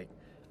things, right?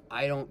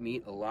 I don't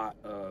meet a lot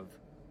of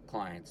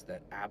clients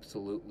that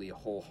absolutely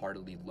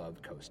wholeheartedly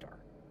love CoStar.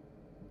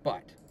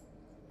 But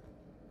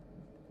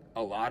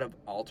a lot of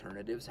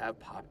alternatives have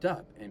popped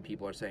up, and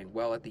people are saying,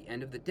 well, at the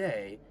end of the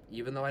day,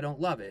 even though I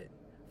don't love it,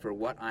 for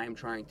what I'm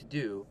trying to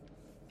do,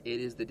 it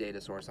is the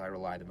data source I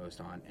rely the most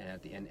on. And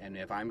at the end, and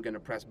if I'm going to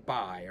press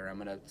buy or I'm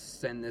going to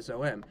send this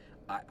OM,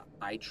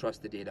 I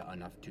trust the data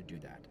enough to do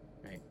that.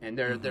 Right? And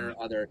there are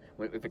other,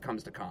 if it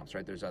comes to comps,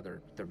 right? There's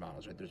other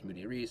models, right? There's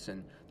Moody Reese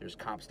and there's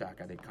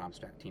CompStack. I think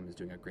CompStack team is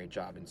doing a great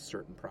job in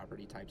certain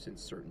property types in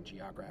certain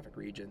geographic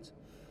regions.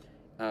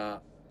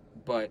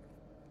 But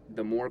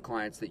the more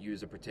clients that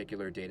use a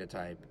particular data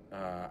type,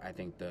 I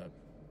think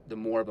the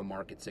more of a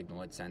market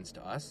signal it sends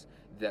to us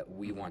that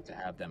we want to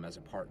have them as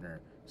a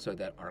partner so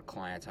that our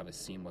clients have a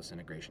seamless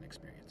integration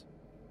experience.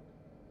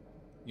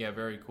 Yeah,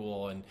 very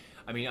cool. And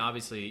I mean,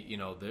 obviously,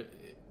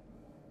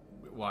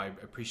 I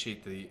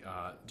appreciate the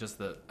just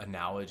the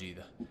analogy.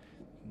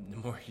 The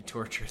more you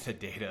torture the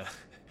data,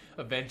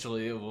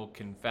 eventually it will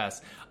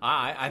confess.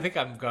 I think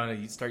I'm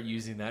gonna start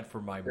using that for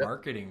my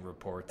marketing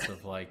reports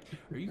of like,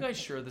 are you guys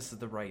sure this is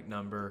the right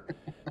number?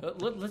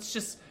 Let's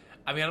just.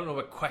 I mean, I don't know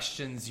what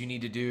questions you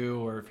need to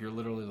do, or if you're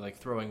literally like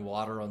throwing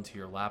water onto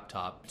your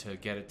laptop to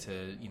get it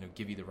to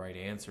give you the right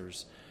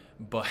answers.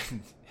 But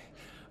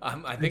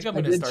I think I'm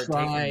going to start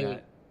taking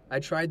that. I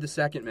tried the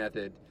second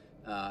method.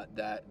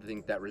 I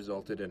think that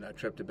resulted in a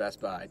trip to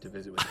Best Buy to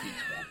visit with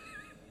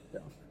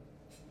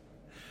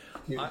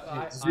Pete.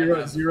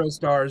 Zero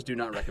stars. Do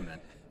not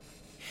recommend.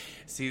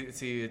 See,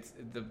 it's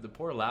the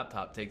poor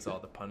laptop takes all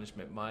the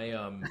punishment.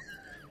 My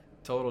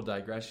total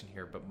digression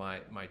here, but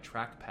my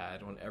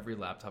trackpad on every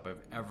laptop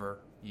I've ever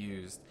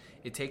used,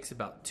 it takes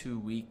about 2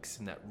 weeks,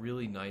 and that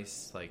really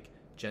nice like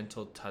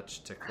gentle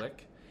touch to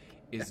click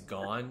is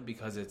gone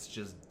because it's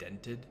just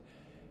dented.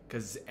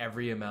 Because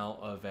every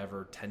amount of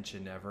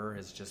tension ever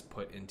is just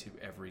put into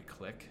every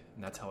click,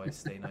 and that's how I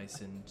stay nice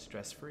and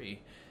stress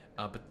free.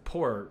 But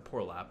poor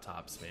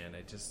laptops, man.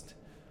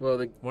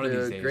 One of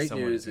these days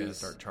someone is going to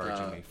start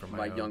charging me for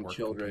my own young work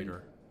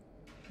children.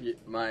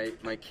 Computer.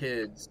 My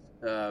kids,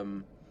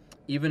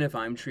 even if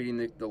I'm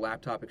treating the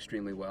laptop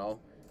extremely well,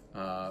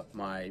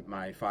 my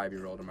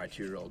 5-year-old or my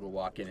 2-year-old will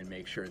walk in and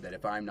make sure that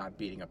if I'm not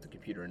beating up the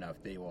computer enough,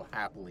 they will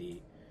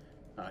happily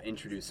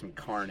introduce some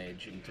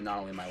carnage into not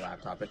only my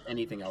laptop, but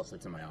anything else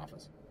that's in my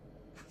office.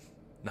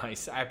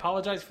 Nice. I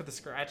apologize for the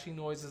scratching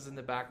noises in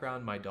the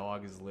background. My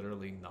dog is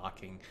literally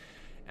knocking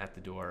at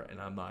the door,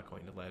 and I'm not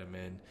going to let him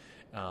in.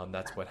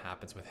 That's what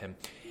happens with him.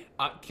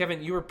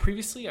 Kevin, you were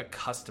previously a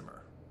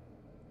customer.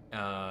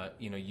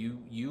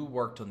 You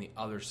worked on the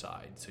other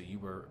side, so you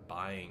were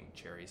buying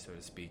Cherry, so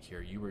to speak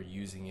here. You were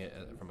using it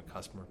from a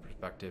customer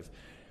perspective.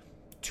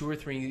 2 or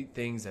 3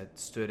 things that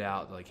stood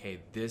out, like,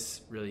 hey,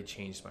 this really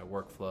changed my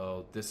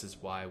workflow. This is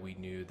why we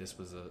knew this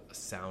was a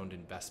sound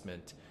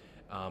investment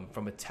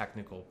from a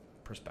technical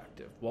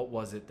perspective. What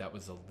was it that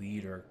was a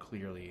leader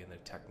clearly in the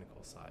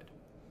technical side?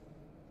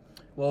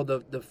 Well,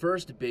 the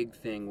first big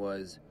thing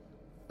was,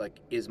 like,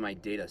 is my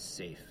data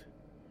safe?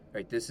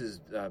 Right, this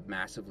is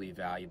massively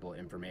valuable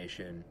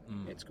information.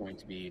 It's going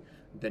to be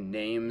the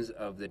names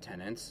of the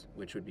tenants,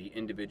 which would be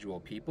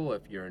individual people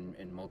if you're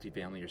in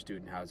multifamily or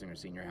student housing or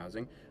senior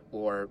housing,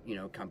 or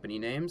company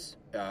names,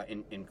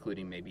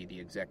 including maybe the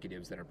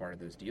executives that are part of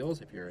those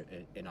deals if you're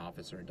in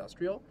office or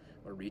industrial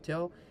or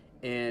retail.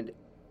 And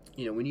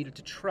we needed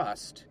to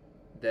trust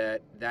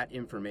that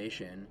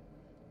information,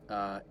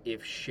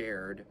 if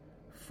shared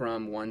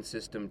from one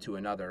system to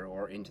another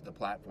or into the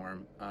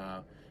platform,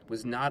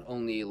 was not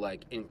only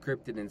like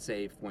encrypted and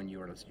safe when you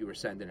were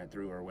sending it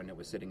through or when it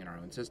was sitting in our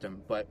own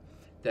system, but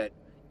that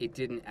it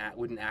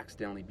wouldn't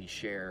accidentally be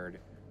shared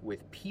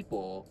with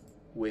people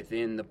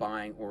within the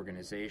buying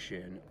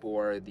organization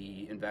or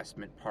the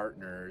investment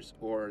partners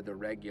or the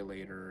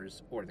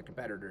regulators or the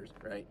competitors,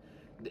 right?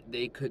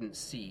 They couldn't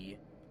see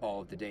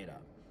all of the data.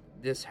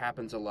 This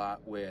happens a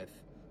lot with,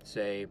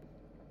 say,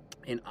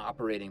 an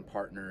operating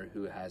partner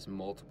who has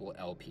multiple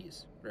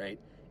LPs, right?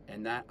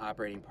 And that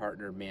operating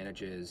partner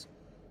manages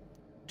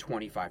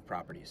 25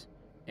 properties,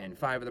 and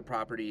 5 of the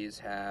properties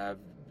have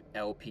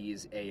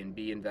LPs A and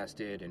B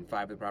invested, and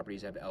 5 of the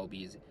properties have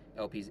LPs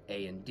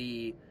A and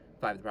D,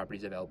 5 of the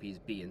properties have LPs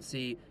B and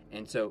C.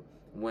 And so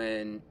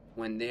when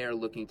they're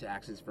looking to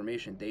access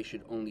information, they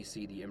should only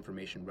see the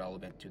information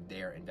relevant to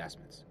their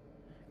investments.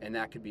 And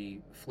that could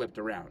be flipped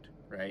around,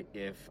 right?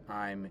 If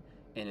I'm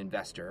an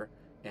investor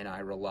and I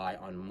rely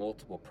on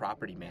multiple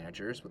property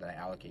managers that I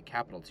allocate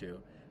capital to,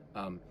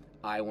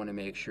 I want to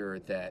make sure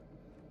that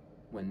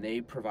when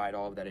they provide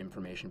all of that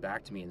information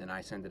back to me and then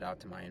I send it out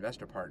to my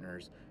investor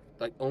partners,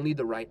 like only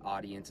the right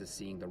audience is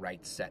seeing the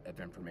right set of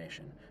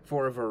information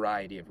for a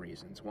variety of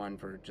reasons. 1,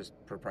 for just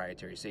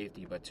proprietary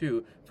safety, but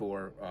 2,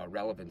 for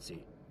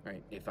relevancy,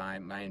 right? If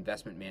my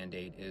investment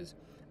mandate is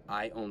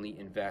I only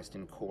invest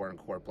in core and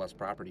core plus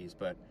properties,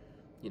 but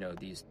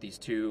these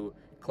 2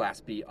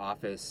 Class B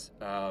office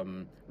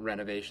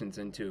renovations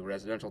into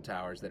residential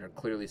towers that are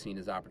clearly seen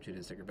as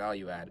opportunistic or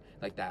value add,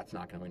 like that's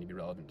not going to be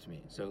relevant to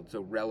me. So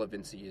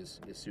relevancy is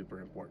super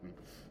important.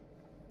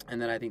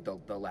 And then I think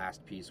the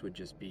last piece would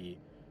just be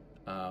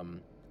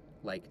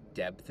like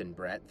depth and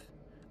breadth.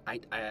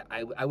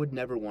 I would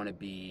never want to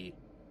be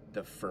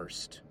the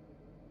first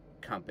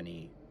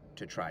company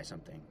to try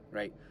something,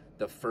 right?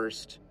 The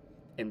first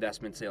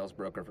investment sales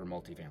broker for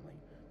multifamily,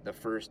 the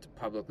first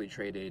publicly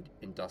traded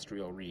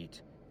industrial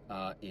REIT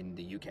in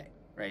the UK,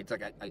 right? It's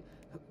like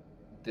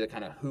the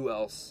kind of who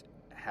else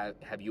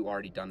have you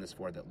already done this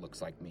for that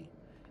looks like me?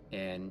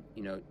 And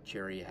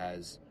Cherry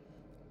has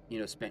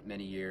spent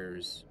many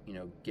years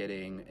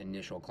getting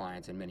initial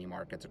clients in many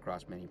markets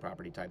across many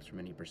property types for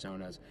many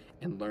personas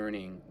and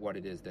learning what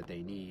it is that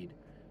they need.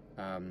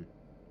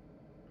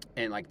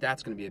 And like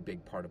that's going to be a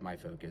big part of my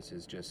focus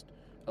is just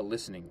a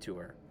listening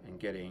tour and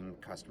getting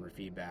customer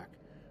feedback.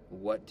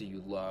 What do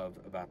you love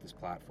about this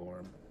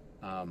platform?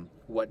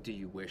 What do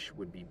you wish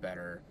would be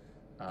better?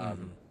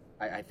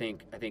 I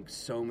think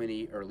so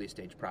many early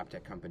stage prop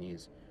tech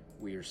companies,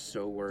 we are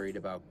so worried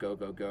about go,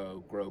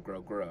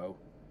 grow,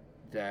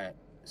 that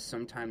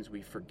sometimes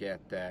we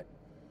forget that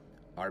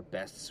our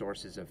best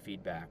sources of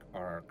feedback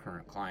are our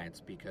current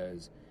clients,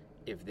 because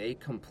if they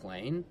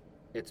complain,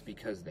 it's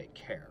because they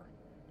care,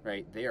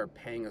 right? They are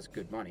paying us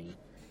good money.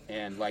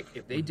 And like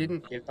if they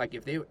didn't, if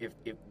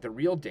the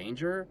real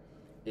danger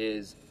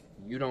is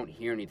you don't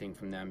hear anything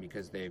from them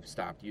because they've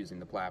stopped using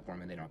the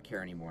platform and they don't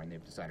care anymore and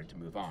they've decided to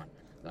move on.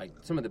 Like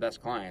some of the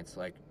best clients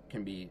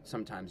can be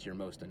sometimes your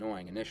most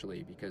annoying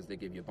initially because they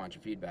give you a bunch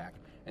of feedback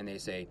and they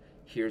say,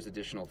 here's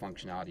additional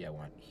functionality I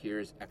want,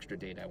 here's extra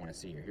data I want to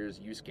see, or here's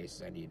use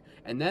cases I need.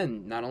 And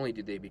then not only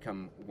do they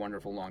become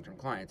wonderful long-term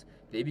clients,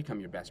 they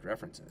become your best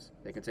references.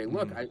 They can say,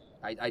 look,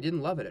 I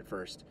didn't love it at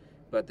first,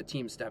 but the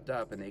team stepped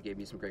up and they gave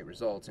me some great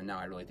results, and now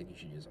I really think you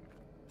should use them.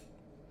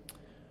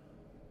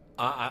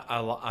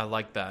 I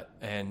like that,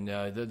 and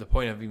the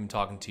point of even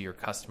talking to your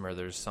customer,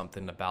 there's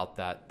something about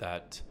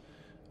that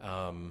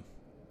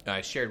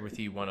I shared with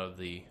you. One of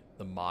the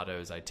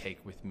mottos I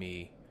take with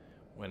me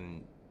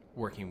when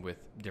working with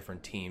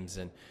different teams,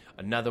 and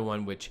another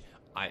one which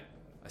I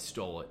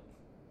stole it.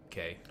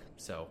 Okay,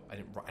 so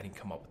I didn't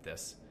come up with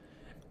this.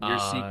 Your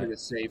secret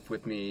is safe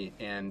with me,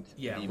 and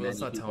let's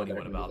not tell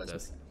anyone about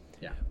this.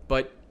 Yeah,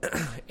 but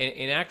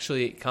and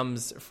actually it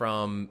comes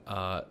from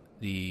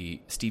the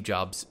Steve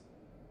Jobs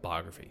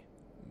biography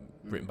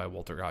written by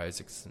Walter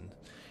Isaacson.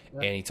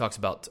 And he talks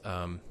about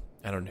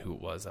I don't know who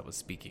it was that was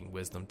speaking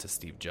wisdom to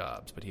Steve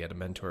Jobs, but he had a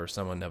mentor or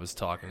someone that was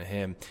talking to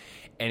him,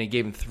 and he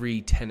gave him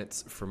 3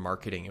 tenets for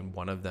marketing, and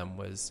one of them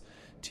was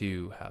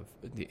to have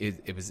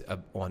it was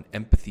on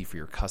empathy for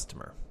your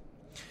customer,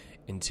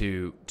 and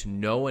to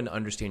know and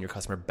understand your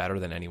customer better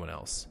than anyone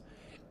else.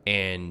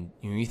 And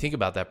when you think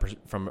about that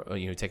from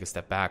take a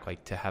step back,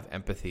 like to have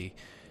empathy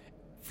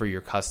for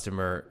your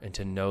customer and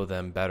to know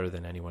them better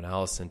than anyone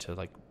else, and to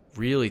like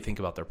really think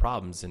about their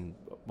problems. And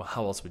well,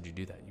 how else would you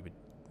do that?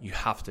 You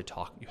have to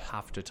talk. You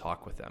have to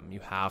talk with them.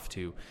 You have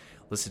to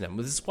listen to them.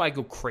 This is why I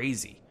go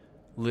crazy,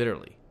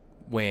 literally,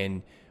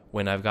 when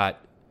I've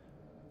got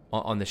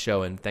on the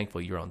show, and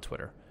thankfully you're on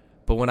Twitter.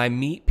 But when I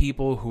meet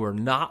people who are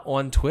not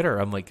on Twitter,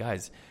 I'm like,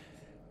 guys,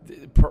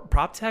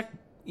 prop tech,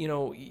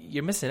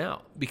 you're missing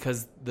out,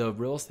 because the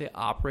real estate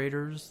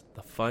operators,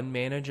 the fund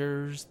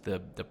managers, the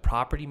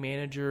property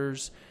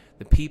managers,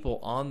 the people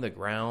on the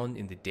ground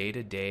in the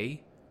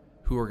day-to-day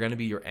who are going to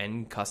be your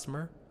end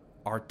customer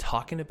are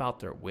talking about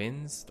their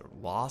wins, their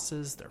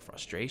losses, their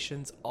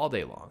frustrations all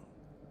day long.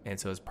 And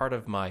so as part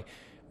of my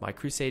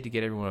crusade to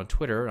get everyone on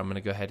Twitter, I'm going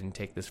to go ahead and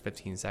take this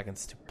 15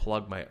 seconds to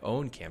plug my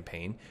own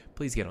campaign.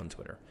 Please get on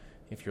Twitter.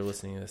 If you're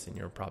listening to this and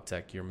you're in prop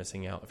tech, you're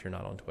missing out if you're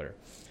not on Twitter.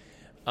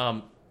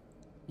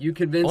 You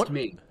convinced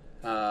me.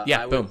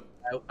 Boom.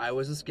 I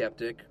was a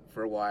skeptic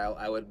for a while.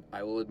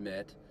 I will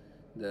admit,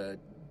 the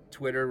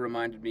Twitter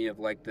reminded me of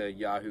like the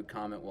Yahoo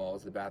comment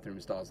walls, the bathroom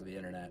stalls of the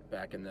internet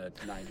back in the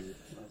 90s.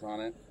 I was on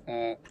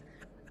it.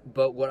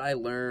 But what I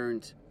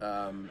learned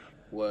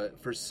was,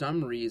 for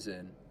some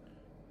reason,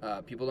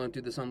 people don't do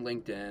this on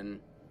LinkedIn,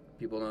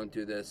 people don't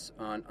do this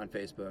on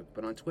Facebook,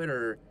 but on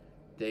Twitter,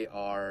 they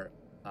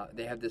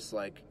have this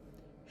like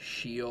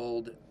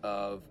shield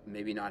of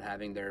maybe not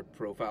having their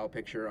profile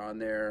picture on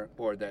there,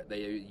 or that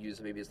they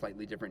use maybe a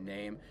slightly different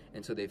name,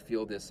 and so they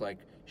feel this like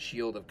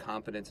shield of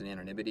confidence and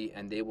anonymity,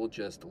 and they will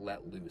just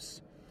let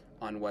loose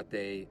on what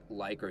they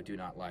like or do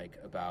not like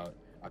about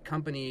a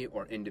company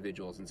or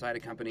individuals inside a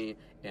company.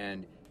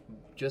 And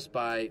just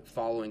by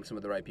following some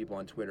of the right people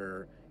on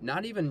Twitter,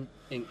 not even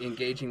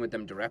engaging with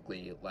them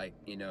directly, like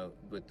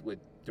with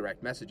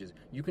direct messages,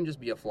 you can just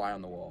be a fly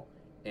on the wall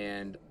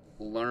and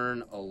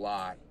learn a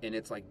lot. And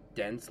it's like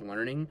dense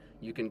learning.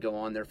 You can go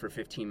on there for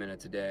 15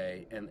 minutes a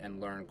day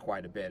and learn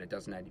quite a bit. It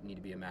doesn't need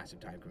to be a massive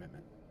time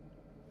commitment.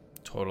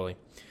 Totally.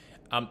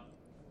 I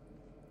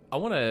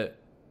want to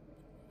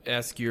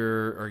ask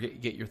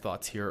get your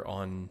thoughts here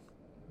on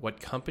what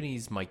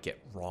companies might get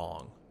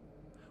wrong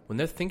when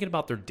they're thinking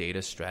about their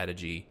data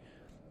strategy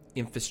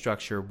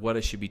infrastructure, what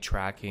I should be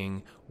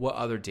tracking, what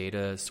other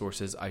data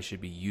sources I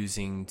should be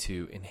using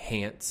to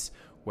enhance,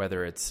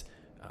 whether it's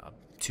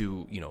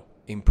to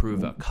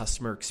improve a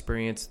customer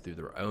experience through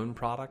their own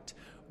product,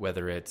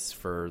 whether it's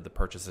for the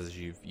purchases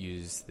you've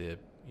used, the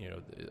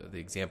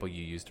example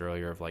you used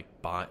earlier of like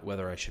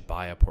whether I should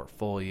buy a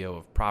portfolio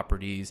of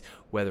properties,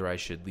 whether I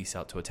should lease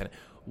out to a tenant.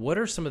 What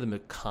are some of the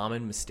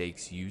common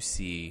mistakes you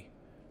see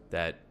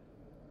that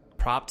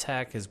prop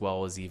tech as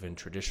well as even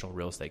traditional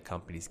real estate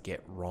companies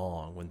get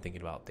wrong when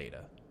thinking about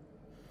data?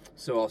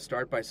 So I'll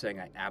start by saying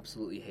I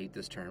absolutely hate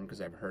this term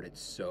because I've heard it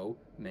so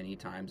many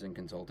times in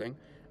consulting,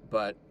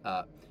 but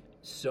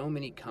so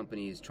many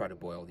companies try to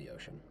boil the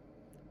ocean.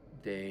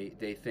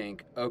 They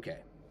think, okay,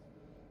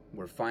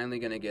 we're finally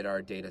going to get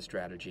our data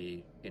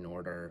strategy in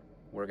order.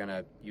 We're going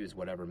to use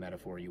whatever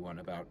metaphor you want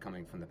about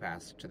coming from the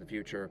past to the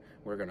future.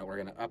 We're going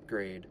to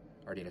upgrade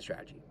our data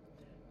strategy.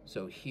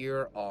 So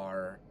here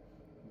are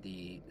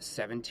the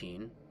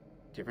 17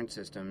 different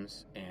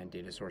systems and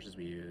data sources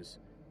we use.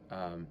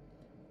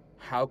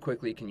 How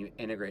quickly can you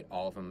integrate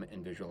all of them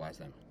and visualize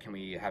them? Can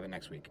we have it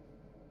next week?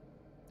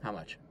 How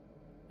much?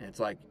 And it's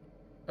like,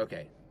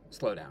 okay,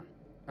 slow down.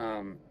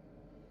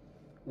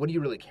 What do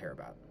you really care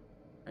about,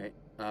 right?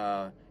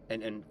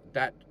 And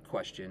that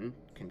question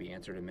can be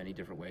answered in many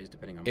different ways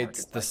depending on market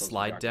It's the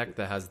slide deck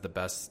that has the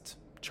best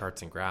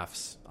charts and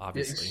graphs,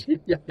 obviously.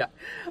 Yeah.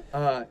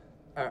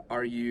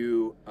 Are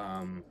you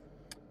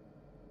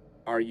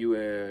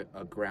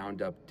a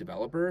ground up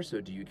developer? So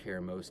do you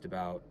care most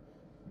about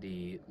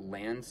the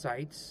land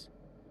sites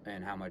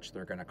and how much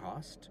they're going to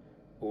cost?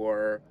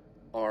 Or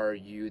are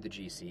you the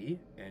GC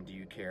and do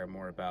you care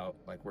more about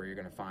like where you're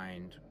going to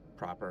find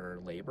proper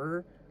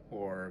labor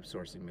or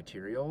sourcing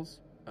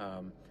materials?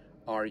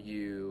 Are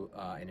you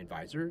an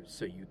advisor?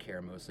 So you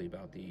care mostly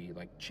about the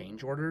like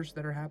change orders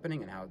that are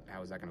happening and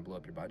how is that going to blow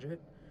up your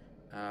budget?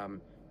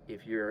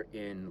 If you're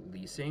in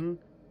leasing,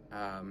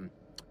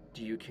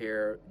 do you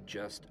care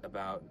just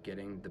about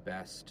getting the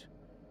best,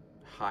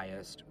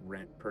 highest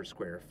rent per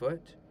square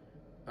foot?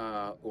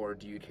 Or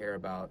do you care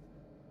about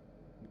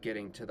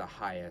getting to the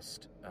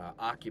highest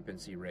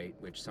occupancy rate,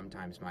 which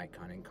sometimes might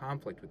come in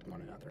conflict with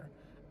one another?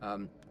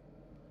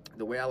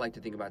 The way I like to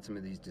think about some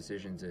of these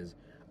decisions is,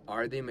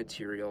 are they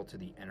material to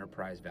the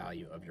enterprise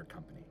value of your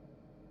company?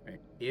 Right?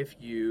 If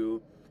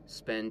you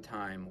spend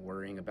time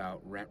worrying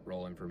about rent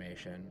roll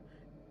information,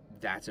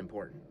 that's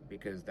important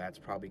because that's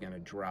probably going to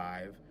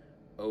drive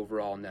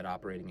overall net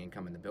operating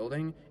income in the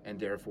building and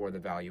therefore the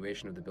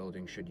valuation of the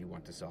building should you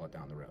want to sell it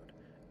down the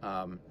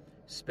road.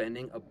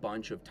 Spending a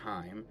bunch of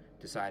time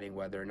deciding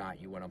whether or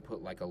not you want to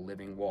put like a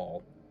living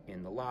wall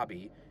in the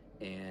lobby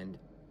and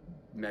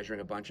measuring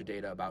a bunch of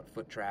data about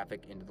foot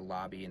traffic into the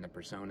lobby and the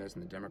personas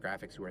and the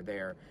demographics who are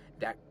there,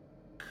 that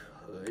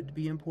could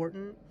be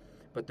important,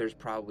 but there's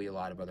probably a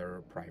lot of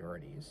other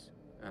priorities.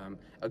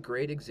 A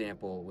great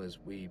example was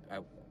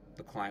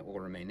the client will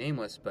remain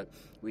nameless, but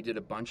we did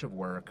a bunch of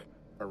work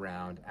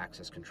around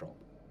access control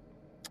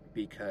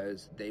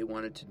because they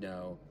wanted to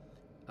know,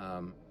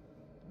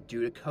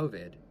 due to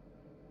COVID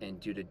and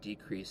due to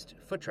decreased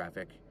foot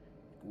traffic,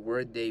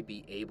 would they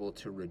be able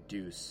to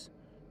reduce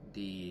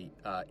the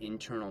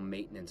internal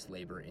maintenance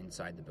labor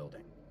inside the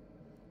building?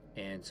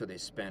 And so they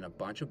spent a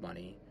bunch of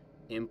money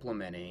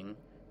implementing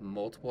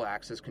multiple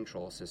access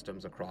control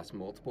systems across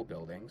multiple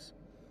buildings,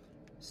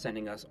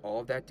 sending us all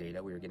of that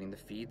data. We were getting the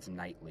feeds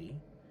nightly,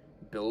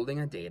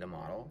 building a data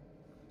model.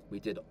 We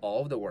did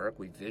all of the work.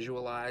 We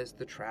visualized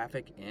the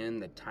traffic in,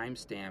 the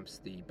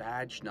timestamps, the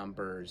badge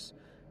numbers,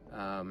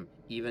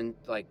 even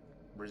like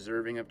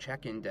reserving of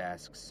check-in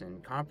desks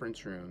and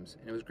conference rooms,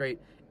 and it was great.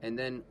 And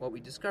then what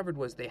we discovered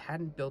was they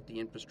hadn't built the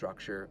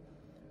infrastructure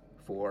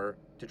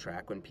to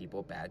track when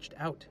people badged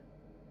out.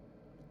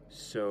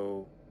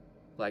 So,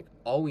 like,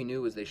 all we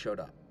knew was they showed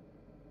up.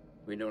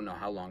 We don't know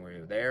how long we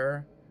were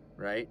there,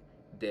 right?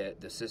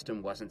 The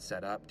system wasn't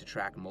set up to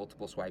track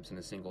multiple swipes in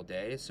a single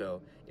day,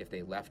 so if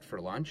they left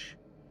for lunch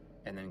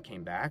and then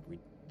came back,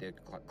 the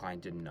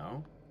client didn't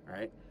know,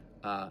 right?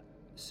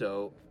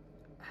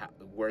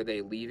 Were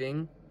they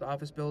leaving the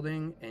office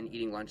building and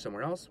eating lunch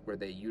somewhere else? Were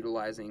they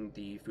utilizing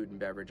the food and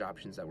beverage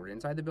options that were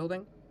inside the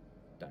building?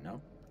 Don't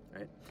know,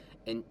 right?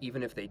 And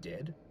even if they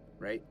did,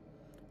 right,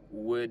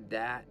 would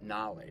that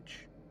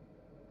knowledge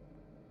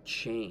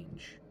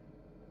change,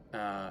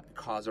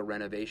 cause a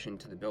renovation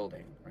to the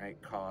building, right?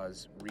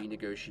 Cause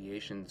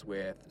renegotiations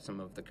with some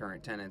of the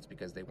current tenants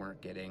because they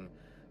weren't getting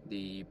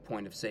the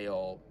point of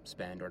sale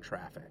spend or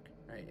traffic,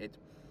 right?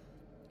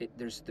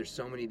 There's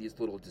so many of these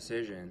little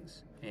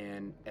decisions,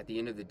 and at the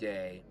end of the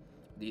day,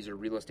 these are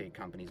real estate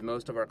companies.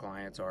 Most of our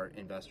clients are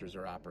investors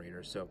or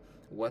operators. So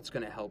what's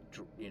going to help,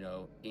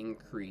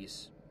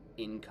 increase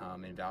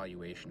income and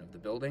valuation of the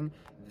building?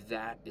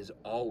 That is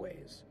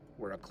always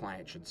where a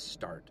client should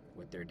start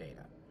with their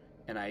data.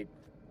 And I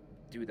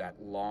do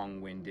that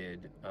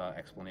long-winded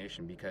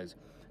explanation because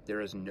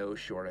there is no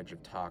shortage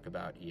of talk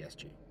about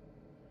ESG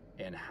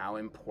and how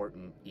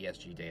important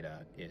ESG data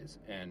is.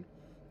 And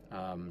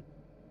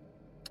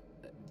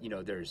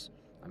there's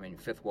I mean,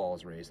 Fifth Wall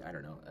has raised, I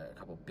don't know, a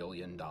couple $1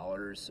 billion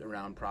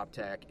around prop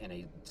tech, and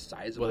a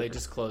sizable. Well, they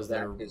just closed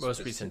their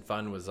most recent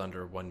fund was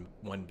under $1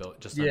 billion,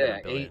 just yeah,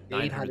 under $1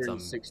 billion,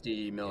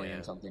 $860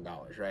 million something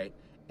dollars, right?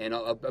 And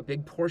a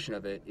big portion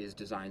of it is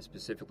designed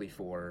specifically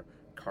for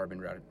carbon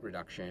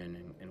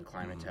reduction and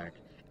climate tech,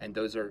 and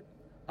those are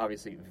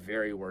obviously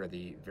very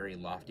worthy, very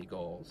lofty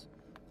goals,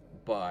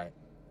 but.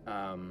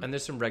 And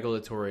there's some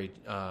regulatory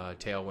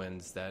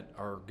tailwinds that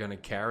are going to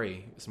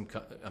carry some.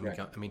 I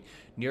mean,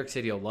 New York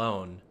City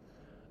alone,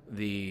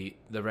 the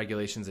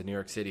regulations in New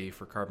York City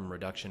for carbon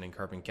reduction and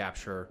carbon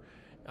capture.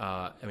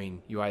 I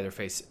mean, you either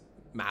face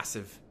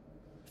massive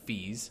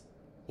fees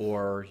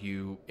or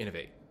you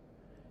innovate,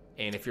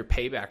 and if your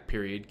payback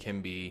period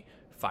can be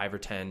 5 or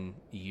 10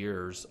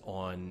 years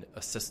on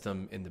a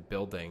system in the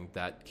building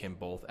that can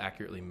both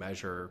accurately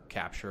measure,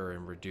 capture,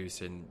 and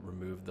reduce and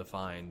remove the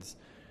fines,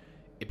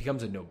 it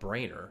becomes a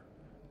no-brainer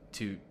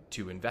to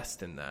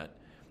invest in that.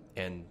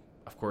 And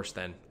of course,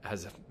 then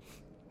as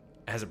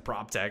a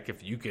prop tech,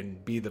 if you can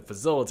be the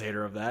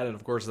facilitator of that, and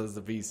of course as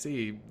the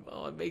VC,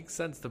 well, it makes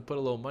sense to put a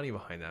little money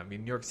behind that. I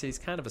mean, New York City is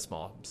kind of a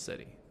small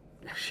city.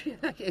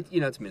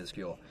 It's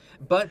minuscule.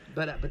 But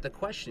the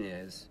question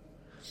is,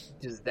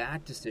 does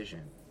that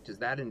decision, does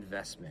that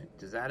investment,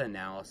 does that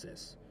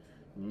analysis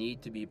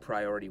need to be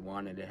priority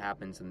one and it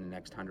happens in the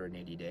next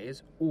 180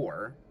 days,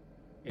 or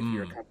if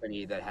you're a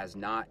company that has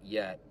not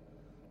yet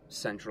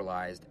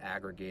centralized,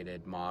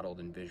 aggregated, modeled,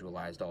 and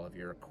visualized all of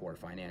your core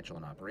financial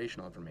and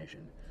operational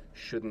information,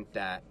 shouldn't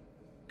that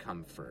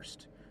come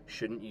first?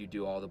 Shouldn't you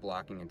do all the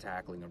blocking and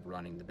tackling of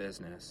running the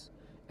business?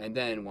 And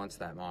then once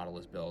that model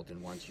is built and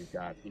once you've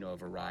got, a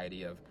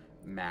variety of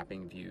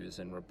mapping views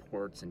and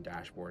reports and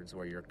dashboards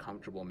where you're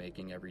comfortable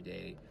making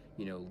everyday,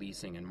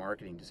 leasing and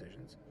marketing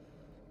decisions,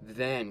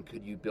 then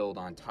could you build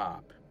on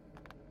top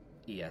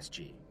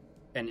ESG?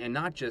 And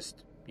not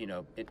just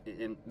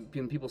and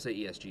when people say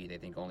ESG, they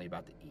think only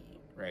about the E,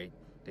 right?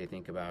 They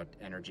think about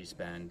energy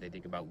spend, they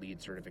think about LEED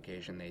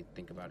certification, they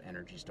think about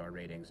Energy Star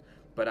ratings.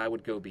 But I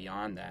would go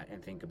beyond that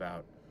and think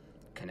about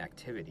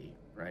connectivity,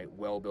 right?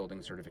 Well building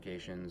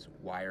certifications,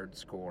 wired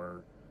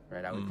score,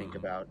 right? I would think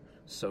about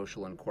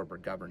social and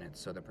corporate governance,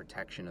 so the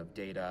protection of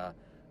data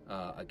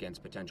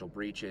against potential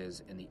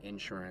breaches and the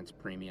insurance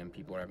premium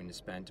people are having to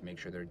spend to make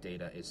sure their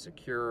data is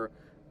secure,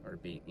 or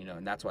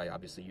and that's why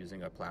obviously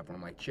using a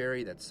platform like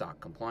Cherry that's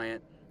SOC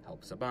compliant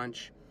helps a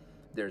bunch.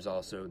 There's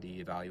also the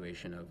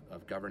evaluation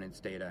of governance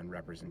data and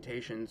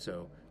representation.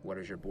 So what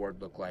does your board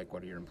look like?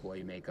 What does your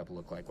employee makeup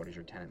look like? What does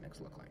your tenant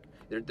mix look like?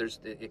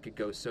 It could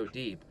go so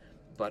deep,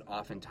 but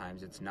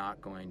oftentimes it's not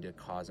going to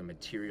cause a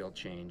material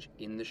change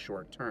in the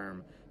short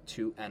term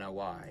to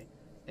NOI.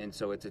 And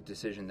so it's a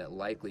decision that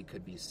likely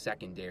could be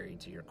secondary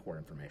to your core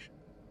information.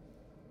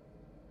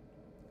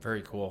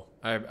 Very cool.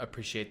 I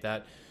appreciate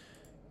that.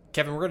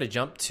 Kevin, we're going to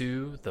jump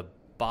to the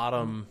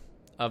bottom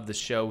of the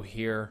show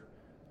here,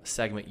 a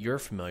segment you're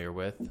familiar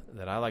with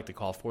that I like to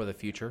call For the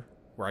Future,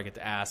 where I get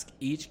to ask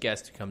each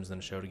guest who comes on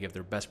the show to give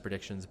their best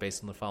predictions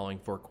based on the following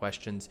 4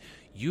 questions.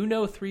 You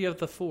know 3 of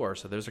the 4,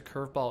 so there's a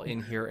curveball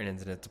in here, and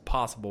it's a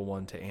possible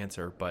one to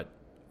answer, but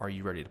are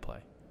you ready to play?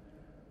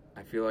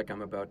 I feel like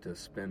I'm about to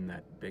spin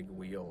that big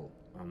wheel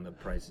on The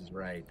Price is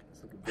Right.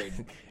 It's like a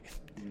big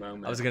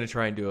moment. I was going to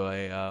try and do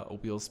a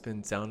wheel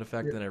spin sound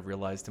effect, then I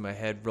realized in my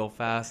head real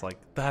fast, like,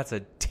 that's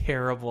a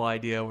terrible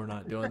idea. We're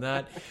not doing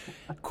that.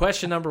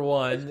 Question number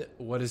 1,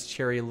 what does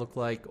Cherry look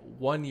like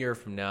 1 year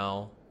from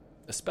now,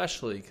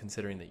 especially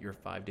considering that you're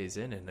 5 days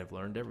in and have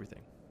learned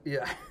everything?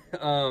 Yeah.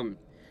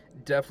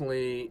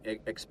 Definitely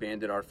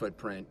expanded our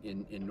footprint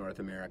in North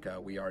America.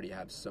 We already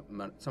have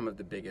some of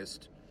the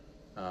biggest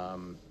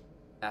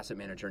asset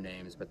manager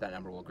names, but that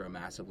number will grow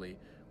massively.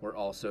 We're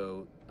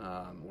also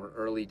we're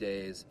early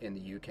days in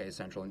the UK,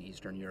 Central and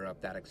Eastern Europe.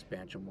 That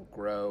expansion will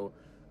grow,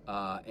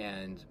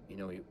 and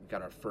we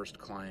got our first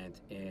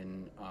client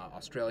in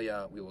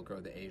Australia. We will grow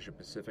the Asia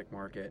Pacific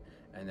market,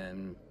 and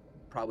then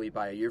probably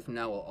by a year from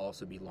now, we'll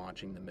also be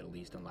launching the Middle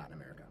East and Latin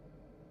America.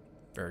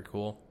 Very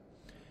cool.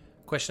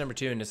 Question number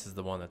 2, and this is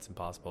the one that's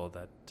impossible.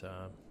 That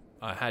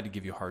I had to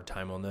give you a hard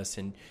time on this,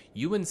 and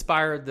you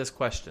inspired this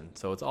question,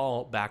 so it's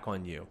all back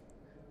on you.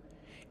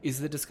 Is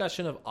the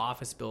discussion of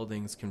office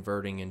buildings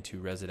converting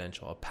into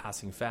residential a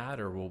passing fad,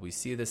 or will we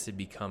see this to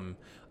become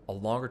a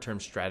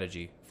longer-term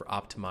strategy for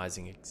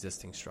optimizing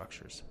existing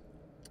structures?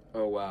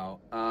 Oh,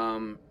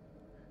 wow.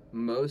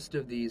 Most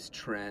of these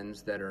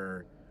trends that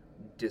are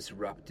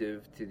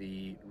disruptive to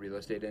the real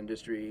estate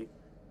industry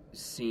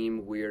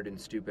seem weird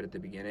and stupid at the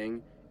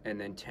beginning, and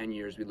then 10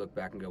 years we look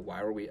back and go,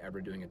 why were we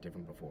ever doing it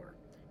different before?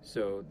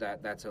 So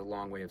that's a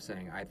long way of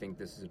saying I think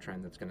this is a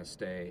trend that's going to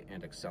stay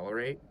and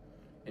accelerate.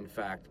 In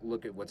fact,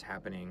 look at what's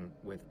happening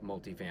with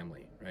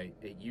multifamily, right?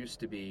 It used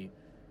to be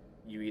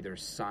you either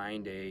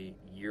signed a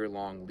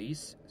year-long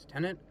lease as a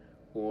tenant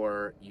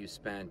or you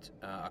spent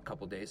a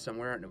couple days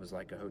somewhere and it was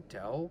like a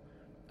hotel.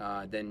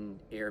 Then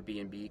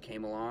Airbnb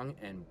came along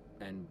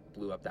and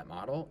blew up that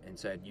model and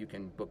said you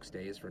can book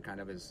stays for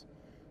kind of as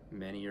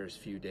many or as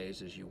few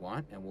days as you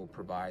want, and we'll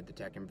provide the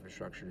tech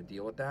infrastructure to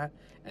deal with that.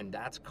 And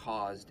that's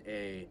caused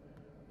a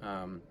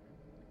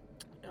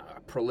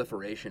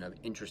proliferation of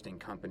interesting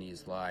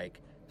companies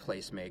like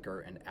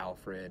Placemaker and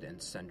Alfred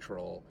and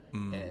Central,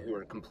 and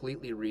we're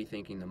completely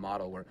rethinking the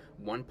model where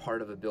one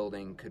part of a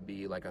building could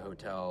be like a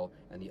hotel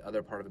and the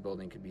other part of a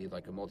building could be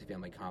like a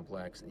multifamily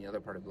complex and the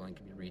other part of the building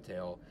could be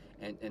retail,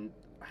 and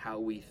how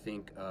we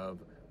think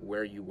of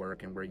where you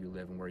work and where you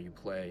live and where you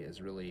play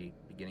is really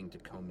beginning to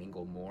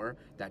commingle more.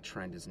 That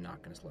trend is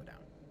not going to slow down.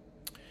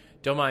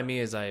 Don't mind me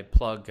as I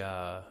plug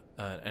an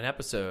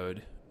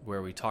episode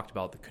where we talked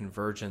about the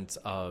convergence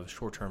of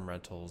short-term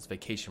rentals,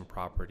 vacation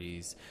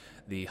properties,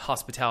 the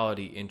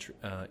hospitality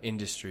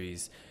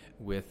industries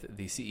with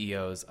the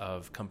CEOs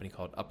of a company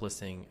called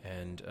Uplisting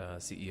and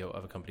CEO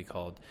of a company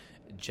called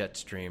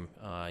Jetstream.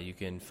 You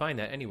can find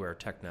that anywhere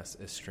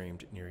TechNest is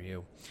streamed near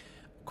you.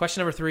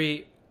 Question number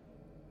 3,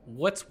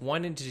 what's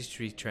one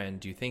industry trend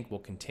do you think will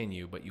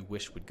continue but you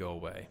wish would go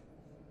away?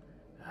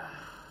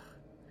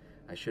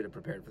 I should have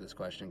prepared for this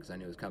question because I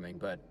knew it was coming,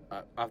 but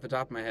off the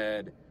top of my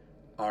head,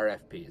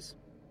 RFPs.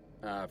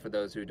 For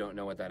those who don't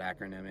know what that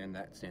acronym is,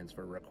 that stands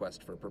for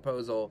Request for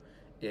Proposal.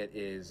 It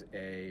is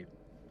a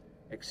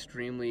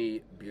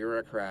extremely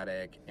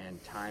bureaucratic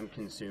and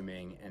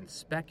time-consuming and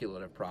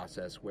speculative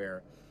process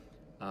where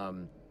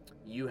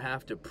you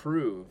have to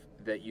prove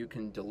that you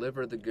can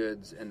deliver the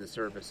goods and the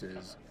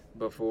services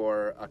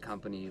before a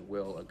company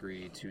will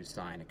agree to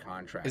sign a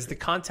contract. Is the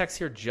context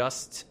here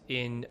just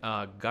in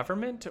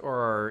government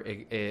or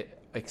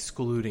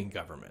excluding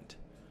government?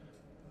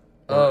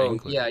 Oh,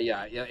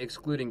 yeah,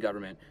 excluding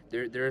government.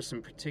 There are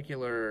some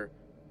particular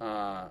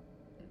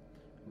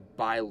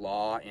by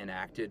law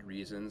enacted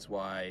reasons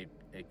why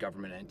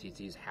government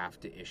entities have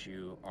to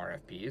issue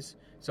RFPs.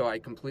 So I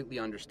completely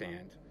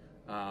understand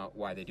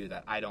why they do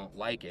that. I don't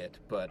like it,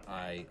 but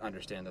I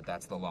understand that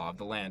that's the law of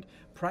the land.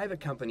 Private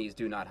companies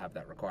do not have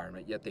that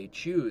requirement, yet they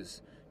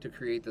choose to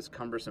create this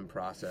cumbersome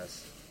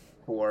process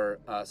for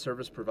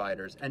service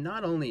providers. And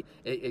not only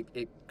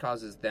it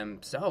causes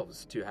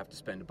themselves to have to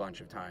spend a bunch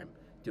of time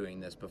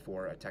doing this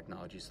before a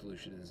technology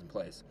solution is in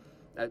place.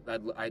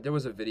 There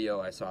was a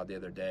video I saw the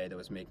other day that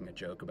was making a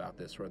joke about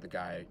this, where the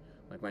guy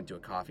went to a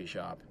coffee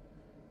shop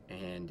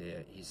and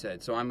he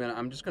said, "So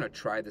I'm just gonna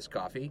try this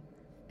coffee,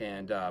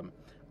 and I'm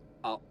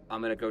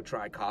gonna go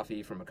try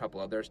coffee from a couple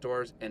other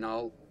stores, and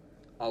I'll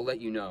let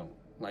you know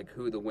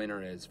who the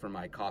winner is for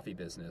my coffee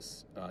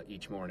business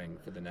each morning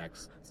for the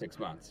next 6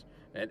 months."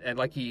 And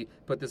he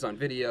put this on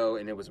video,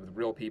 and it was with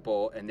real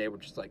people, and they were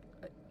just like,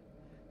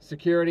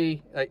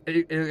 security.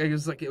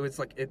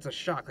 It's a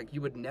shock.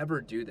 You would never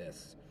do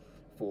this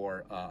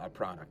for a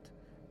product,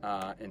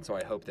 and so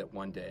I hope that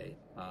one day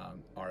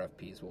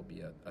RFPs will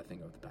be a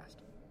thing of the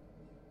past.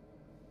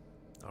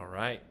 All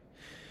right.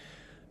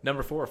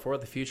 Number 4, for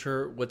the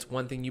future, what's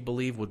one thing you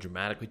believe will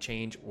dramatically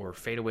change or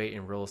fade away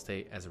in real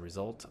estate as a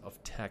result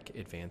of tech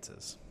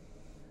advances?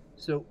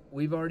 So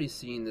we've already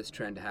seen this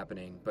trend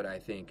happening, but I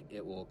think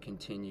it will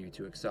continue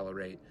to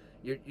accelerate.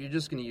 You're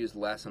just going to use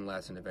less and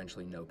less and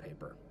eventually no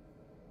paper.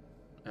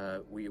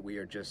 We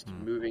are just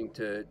moving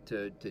to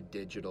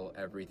digital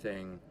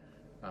everything.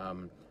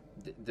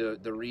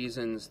 The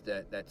reasons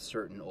that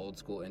certain old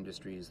school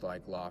industries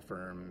like law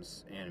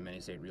firms and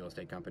many state real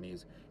estate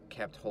companies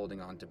kept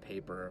holding on to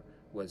paper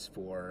was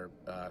for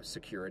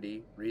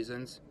security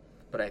reasons.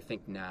 But I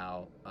think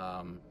now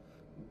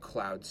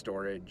cloud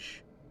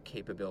storage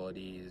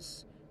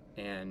capabilities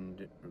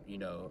and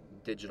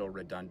digital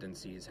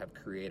redundancies have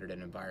created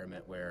an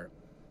environment where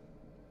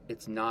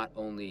it's not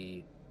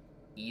only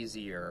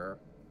easier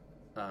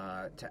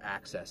to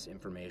access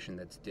information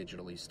that's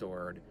digitally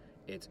stored,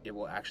 it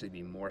will actually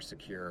be more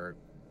secure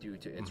due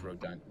to its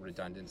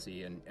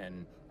redundancy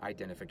and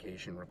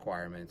identification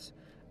requirements,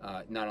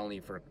 not only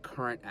for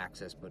current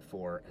access but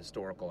for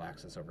historical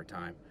access over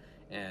time.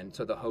 And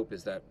so the hope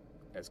is that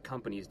as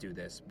companies do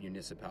this,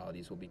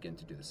 municipalities will begin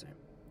to do the same.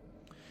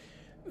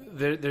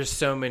 There's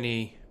so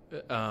many.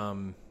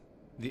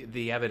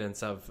 The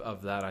evidence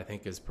of that, I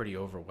think, is pretty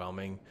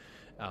overwhelming.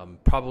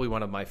 Probably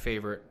one of my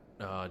favorite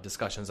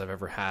discussions I've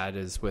ever had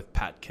is with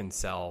Pat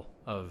Kinsell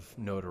of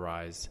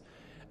Notarize.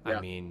 Yeah.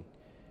 I mean,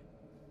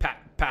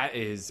 Pat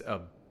is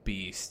a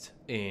beast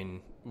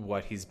in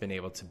what he's been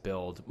able to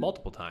build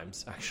multiple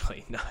times,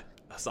 actually, not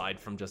aside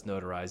from just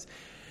Notarize.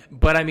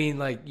 But I mean,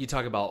 you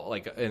talk about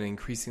an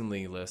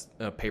increasingly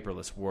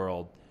paperless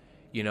world,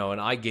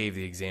 and I gave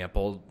the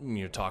example,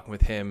 talking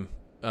with him.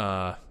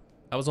 I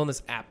was on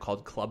this app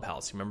called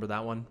Clubhouse. You remember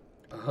that one?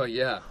 Oh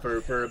yeah,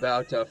 for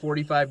about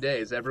 45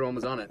 days, everyone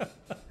was on it.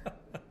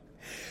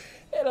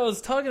 And I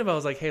was talking about, I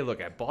was like, hey,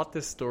 look, I bought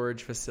this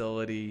storage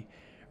facility,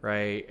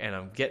 right? And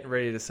I'm getting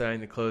ready to sign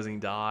the closing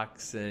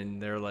docs.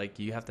 And they're like,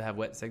 you have to have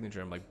wet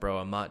signature. I'm like, bro,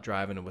 I'm not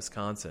driving to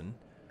Wisconsin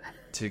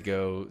to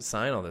go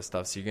sign all this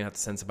stuff. So you're going to have to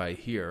send somebody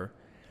here.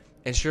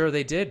 And sure,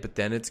 they did. But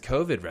then it's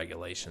COVID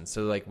regulations.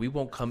 So, we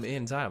won't come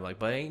inside. I'm like,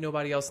 but ain't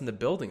nobody else in the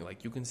building.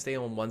 You can stay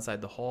on one side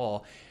of the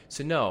hall.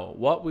 So, no,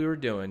 what we were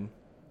doing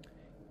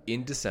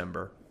in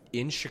December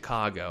in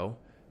Chicago,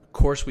 of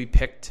course, we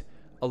picked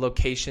a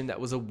location that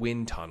was a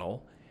wind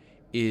tunnel,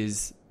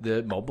 is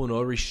the mobile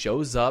notary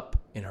shows up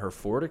in her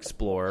Ford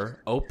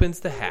Explorer, opens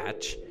the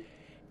hatch,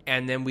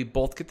 and then we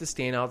both get to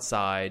stand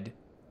outside,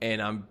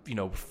 and I'm,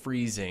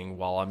 freezing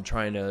while I'm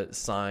trying to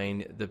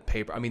sign the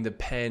paper. I mean, the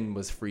pen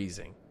was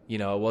freezing.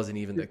 It wasn't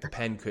even like the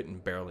pen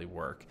couldn't barely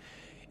work.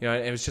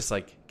 And it was just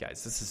like,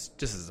 guys, this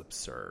is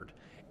absurd.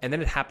 And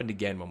then it happened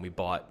again when we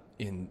bought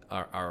in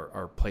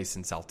our place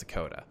in South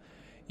Dakota.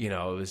 It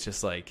was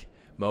just like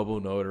mobile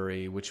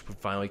notary, which would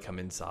finally come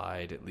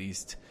inside at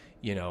least,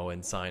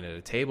 and sign at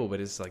a table.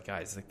 But it's like,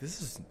 guys, like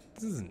this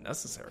isn't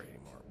necessary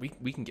anymore.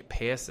 We can get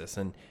past this.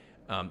 And,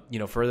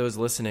 for those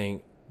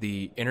listening,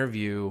 the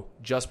interview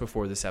just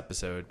before this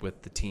episode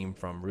with the team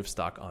from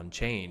Roofstock on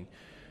Chain,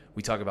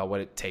 we talk about what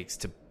it takes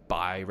to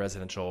buy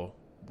residential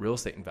real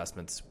estate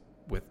investments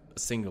with a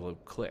single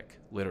click,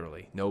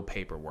 literally, no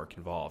paperwork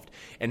involved.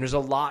 And there's a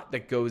lot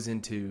that goes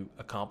into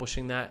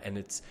accomplishing that, and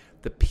it's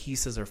the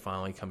pieces are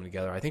finally coming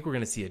together. I think we're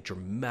going to see a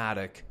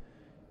dramatic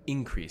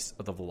increase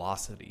of the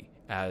velocity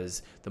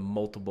as the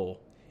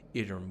multiple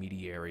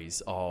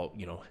intermediaries all,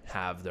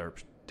 have their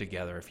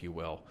together, if you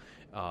will.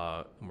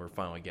 And we're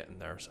finally getting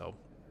there. So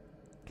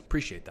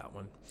appreciate that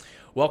one.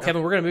 Well,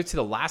 Kevin, we're going to move to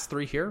the last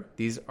three here.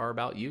 These are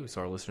about you, so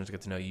our listeners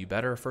get to know you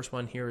better. First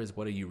one here is,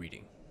 what are you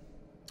reading?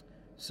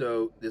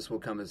 So this will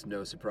come as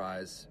no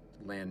surprise,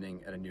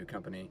 landing at a new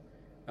company.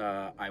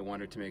 I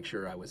wanted to make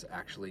sure I was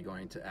actually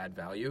going to add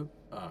value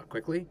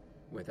quickly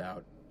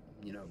without,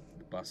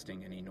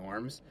 busting any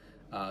norms.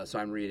 So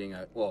I'm reading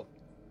I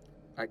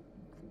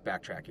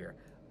backtrack here.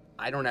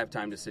 I don't have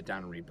time to sit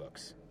down and read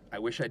books. I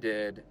wish I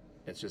did.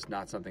 It's just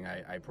not something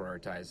I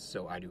prioritize,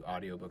 so I do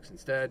audiobooks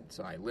instead.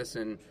 So I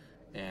listen,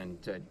 and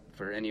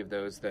for any of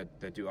those that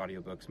do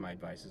audiobooks, my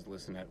advice is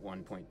listen at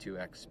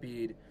 1.2x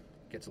speed.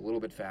 Gets a little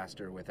bit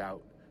faster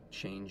without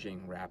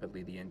changing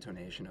rapidly the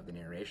intonation of the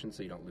narration,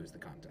 so you don't lose the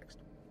context.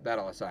 That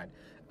all aside,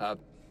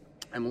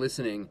 I'm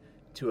listening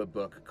to a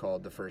book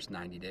called The First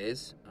 90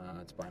 Days.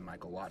 It's by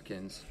Michael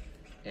Watkins,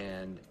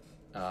 and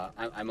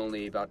I'm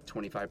only about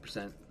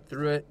 25%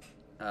 through it,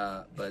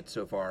 but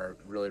so far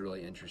really,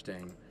 really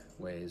interesting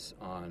ways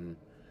on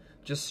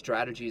just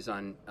strategies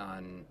on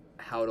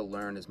how to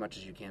learn as much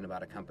as you can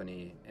about a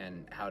company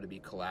and how to be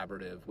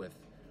collaborative with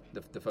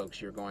the folks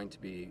you're going to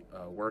be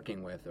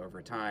working with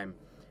over time.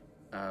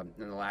 And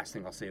the last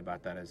thing I'll say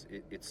about that is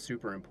it's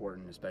super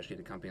important, especially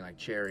at a company like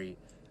Cherry.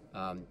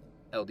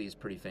 LD is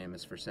pretty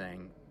famous for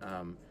saying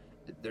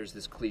there's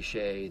this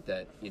cliche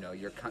that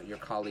your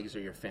colleagues are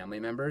your family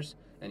members,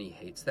 and he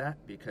hates that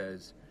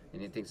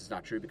and he thinks it's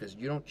not true because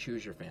you don't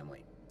choose your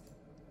family.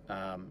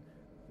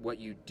 What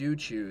you do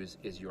choose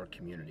is your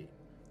community,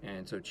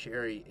 and so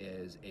Cherry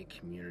is a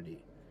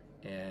community,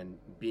 and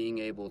being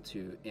able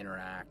to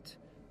interact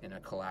in a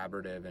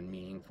collaborative and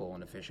meaningful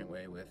and efficient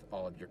way with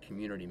all of your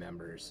community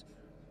members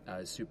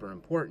is super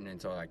important.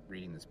 And so,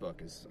 reading this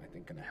book is, I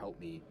think, going to help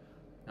me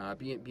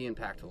be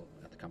impactful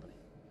at the company.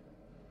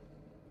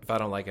 If I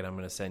don't like it, I'm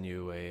going to send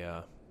you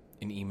an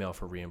email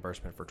for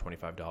reimbursement for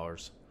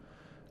 $25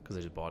 because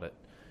I just bought it.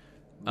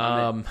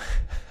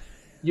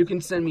 You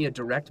can send me a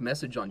direct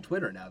message on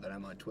Twitter now that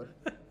I'm on Twitter.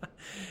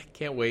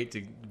 Can't wait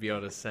to be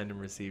able to send and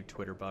receive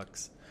Twitter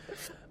bucks.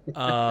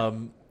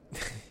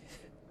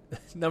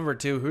 Number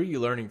two, who are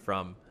you learning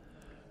from?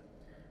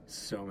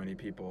 So many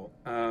people.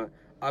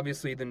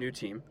 Obviously, the new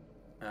team,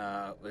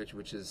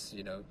 which is,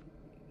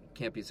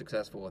 can't be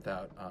successful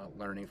without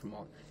learning from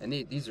all. And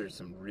these are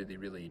some really,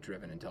 really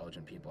driven,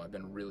 intelligent people. I've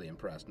been really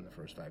impressed in the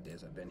first 5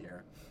 days I've been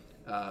here.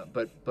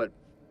 But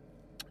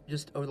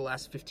just over the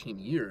last 15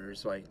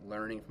 years,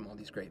 learning from all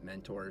these great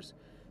mentors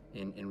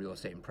in real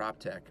estate and prop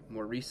tech.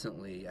 More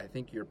recently, I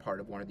think you're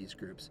part of one of these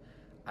groups.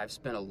 I've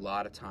spent a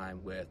lot of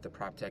time with the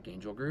Prop Tech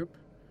Angel Group,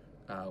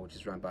 which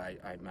is run by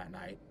Matt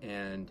Knight,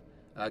 and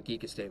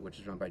Geek Estate, which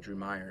is run by Drew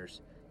Myers.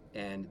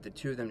 And the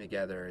two of them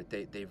together,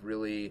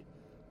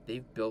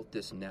 they've built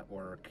this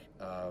network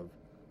of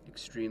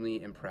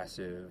extremely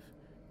impressive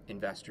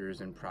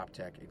investors and prop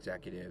tech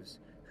executives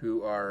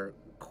who are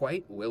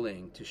quite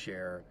willing to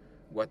share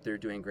what they're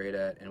doing great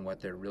at and what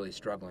they're really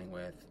struggling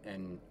with,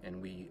 and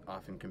we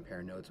often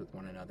compare notes with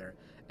one another.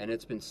 And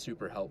it's been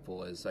super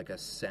helpful as a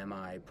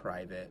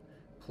semi-private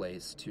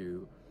place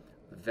to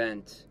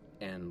vent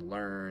and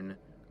learn,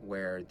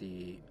 where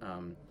the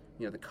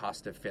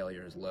cost of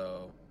failure is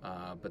low,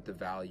 but the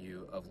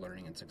value of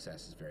learning and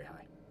success is very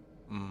high.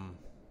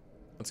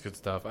 That's good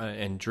stuff.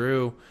 And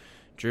Drew,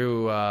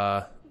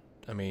 I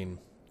think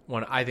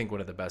one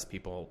of the best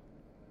people,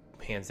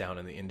 hands down,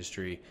 in the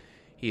industry.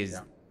 He is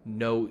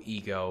no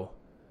ego.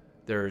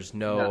 There's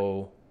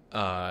no,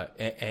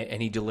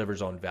 and he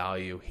delivers on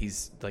value.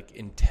 He's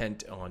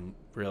intent on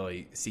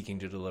really seeking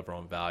to deliver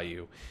on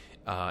value,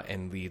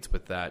 and leads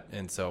with that.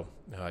 And so,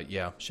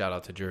 shout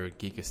out to Drew at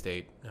Geek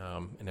Estate,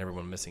 and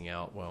everyone missing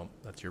out. Well,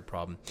 that's your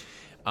problem.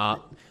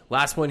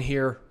 Last one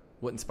here.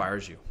 What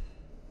inspires you?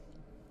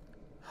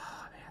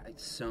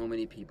 So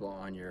many people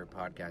on your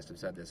podcast have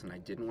said this, and I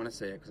didn't want to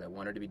say it because I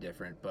wanted to be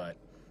different, but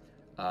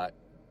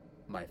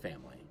my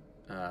family,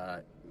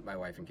 my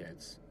wife and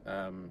kids,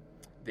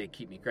 they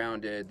keep me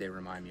grounded. They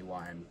remind me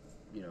why I'm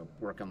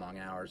working long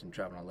hours and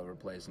traveling all over the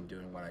place and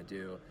doing what I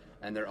do.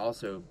 And they're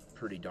also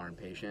pretty darn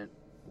patient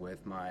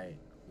with my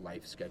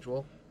life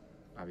schedule.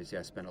 Obviously,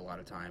 I spend a lot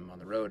of time on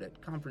the road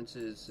at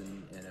conferences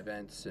and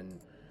events, and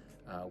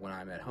when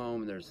I'm at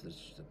home,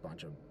 there's a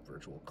bunch of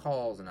virtual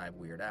calls, and I have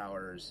weird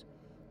hours,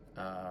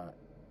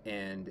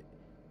 and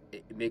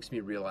it makes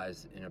me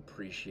realize and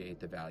appreciate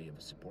the value of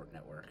a support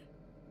network.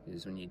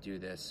 Is when you do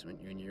this,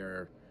 when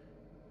you're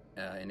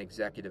an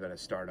executive at a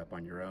startup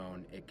on your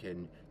own,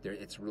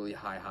 it's really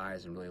high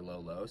highs and really low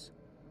lows,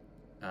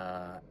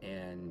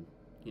 and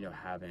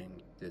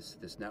having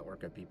this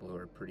network of people who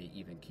are pretty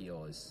even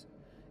keel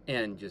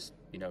and just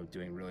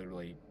doing really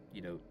really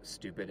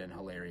stupid and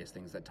hilarious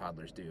things that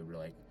toddlers do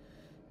really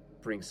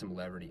brings some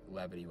levity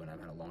when I've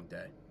had a long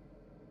day.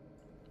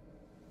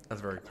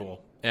 That's very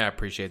cool. Yeah, I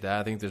appreciate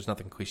that. I think there's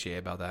nothing cliche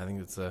about that. I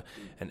think it's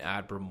an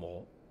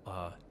admirable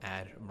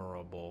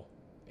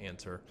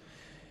answer.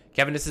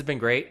 Kevin, this has been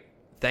great.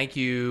 Thank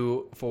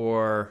you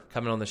for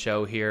coming on the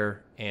show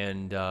here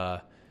and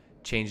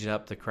changing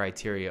up the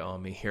criteria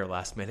on me here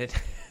last minute.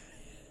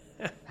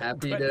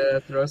 Happy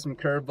to throw some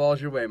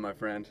curveballs your way, my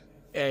friend.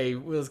 Hey,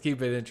 let's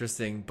keep it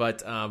interesting.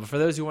 But for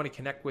those who want to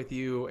connect with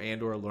you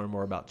and or learn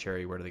more about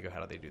Cherry, where do they go?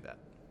 How do they do that?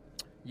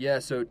 Yeah,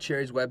 so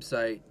Cherry's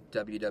website,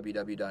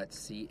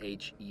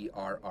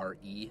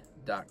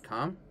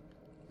 www.cherre.com.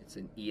 It's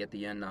an E at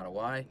the end, not a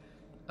Y.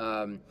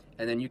 And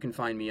then you can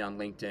find me on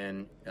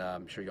LinkedIn.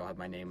 I'm sure you'll have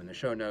my name in the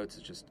show notes.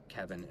 It's just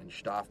Kevin and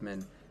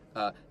Stoffman.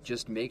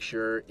 Just make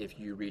sure if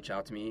you reach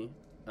out to me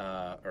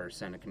or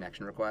send a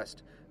connection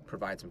request,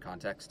 provide some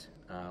context,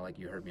 like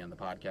you heard me on the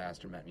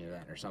podcast or met me at an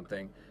event or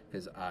something,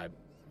 because I'm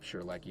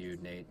sure, like you,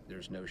 Nate,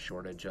 there's no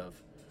shortage of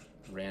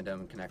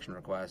random connection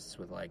requests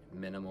with like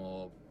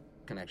minimal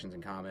connections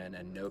in common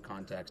and no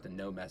context and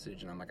no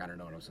message, and I'm like, I don't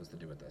know what I'm supposed to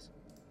do with this.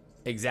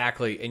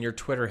 Exactly. And your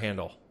Twitter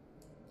handle?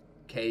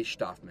 K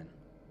Stoffman.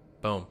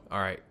 Boom. All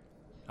right.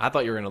 I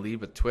thought you were going to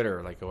lead with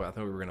Twitter. Like, I thought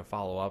we were going to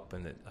follow up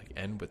and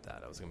end with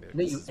that. I was going to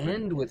be like, no, you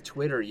end with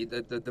Twitter.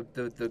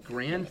 The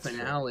grand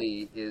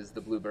finale is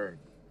the Bluebird.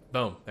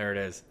 Boom. There it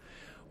is.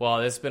 Well,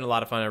 this has been a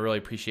lot of fun. I really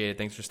appreciate it.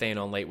 Thanks for staying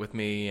on late with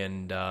me.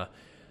 And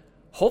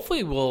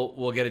hopefully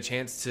we'll get a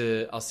chance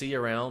I'll see you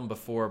around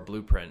before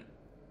Blueprint.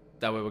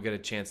 That way we'll get a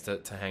chance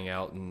to hang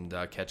out and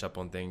catch up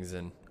on things.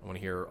 And I want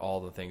to hear all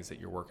the things that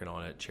you're working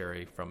on at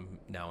Cherry from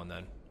now and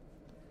then.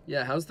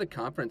 Yeah, how's the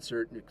conference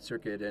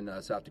circuit in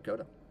South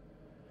Dakota?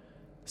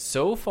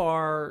 So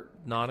far,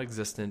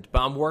 non-existent,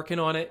 but I'm working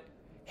on it.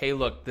 Hey,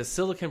 look, the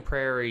Silicon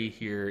Prairie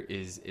here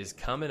is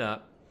coming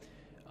up,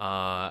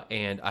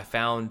 and I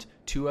found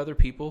 2 other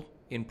people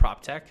in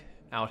prop tech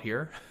out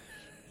here.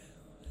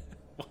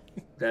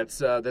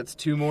 That's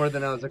 2 more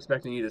than I was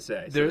expecting you to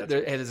say.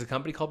 There's a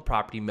company called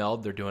Property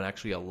Meld. They're doing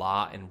actually a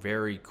lot and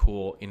very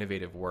cool,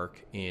 innovative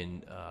work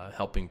in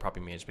helping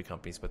property management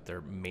companies with their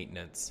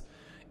maintenance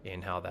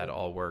and how that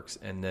all works.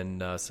 And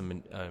then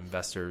some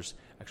investors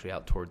actually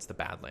out towards the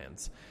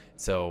Badlands.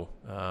 So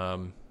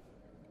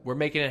we're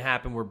making it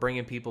happen. We're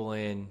bringing people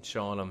in,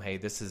 showing them, hey,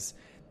 this is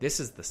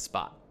the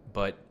spot.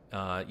 But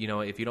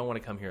if you don't want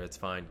to come here, it's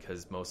fine,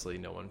 because mostly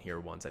no one here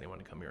wants anyone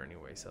to come here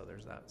anyway. So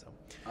there's that. So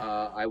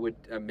I would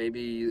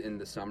maybe in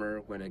the summer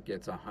when it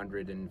gets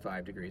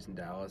 105 degrees in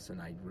Dallas and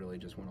I really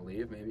just want to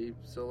leave, maybe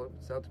South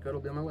Dakota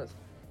will be on my list.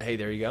 Hey,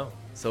 there you go.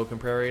 Silicon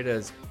Prairie it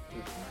is.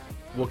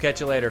 We'll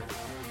catch you later.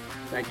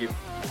 Thank you.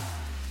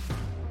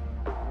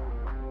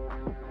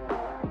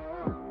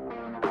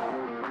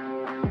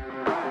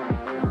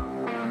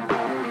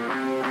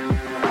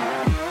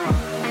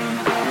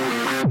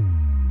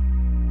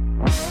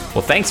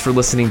 Well, thanks for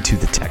listening to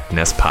the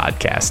TechNest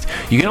podcast.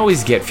 You can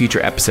always get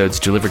future episodes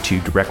delivered to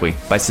you directly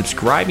by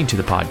subscribing to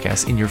the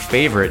podcast in your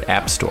favorite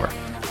app store.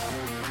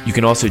 You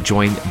can also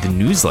join the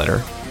newsletter.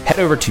 Head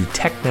over to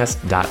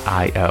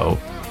technest.io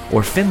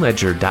or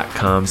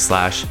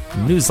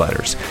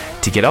finledger.com/newsletters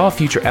to get all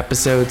future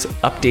episodes,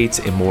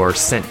 updates, and more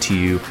sent to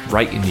you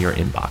right in your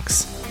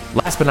inbox.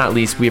 Last but not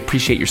least, we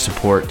appreciate your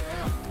support.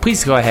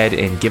 Please go ahead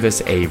and give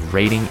us a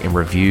rating and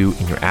review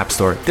in your app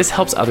store. This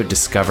helps others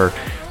discover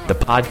the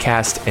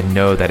podcast and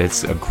know that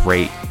it's a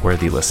great,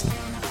 worthy listen.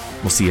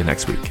 We'll see you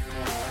next week.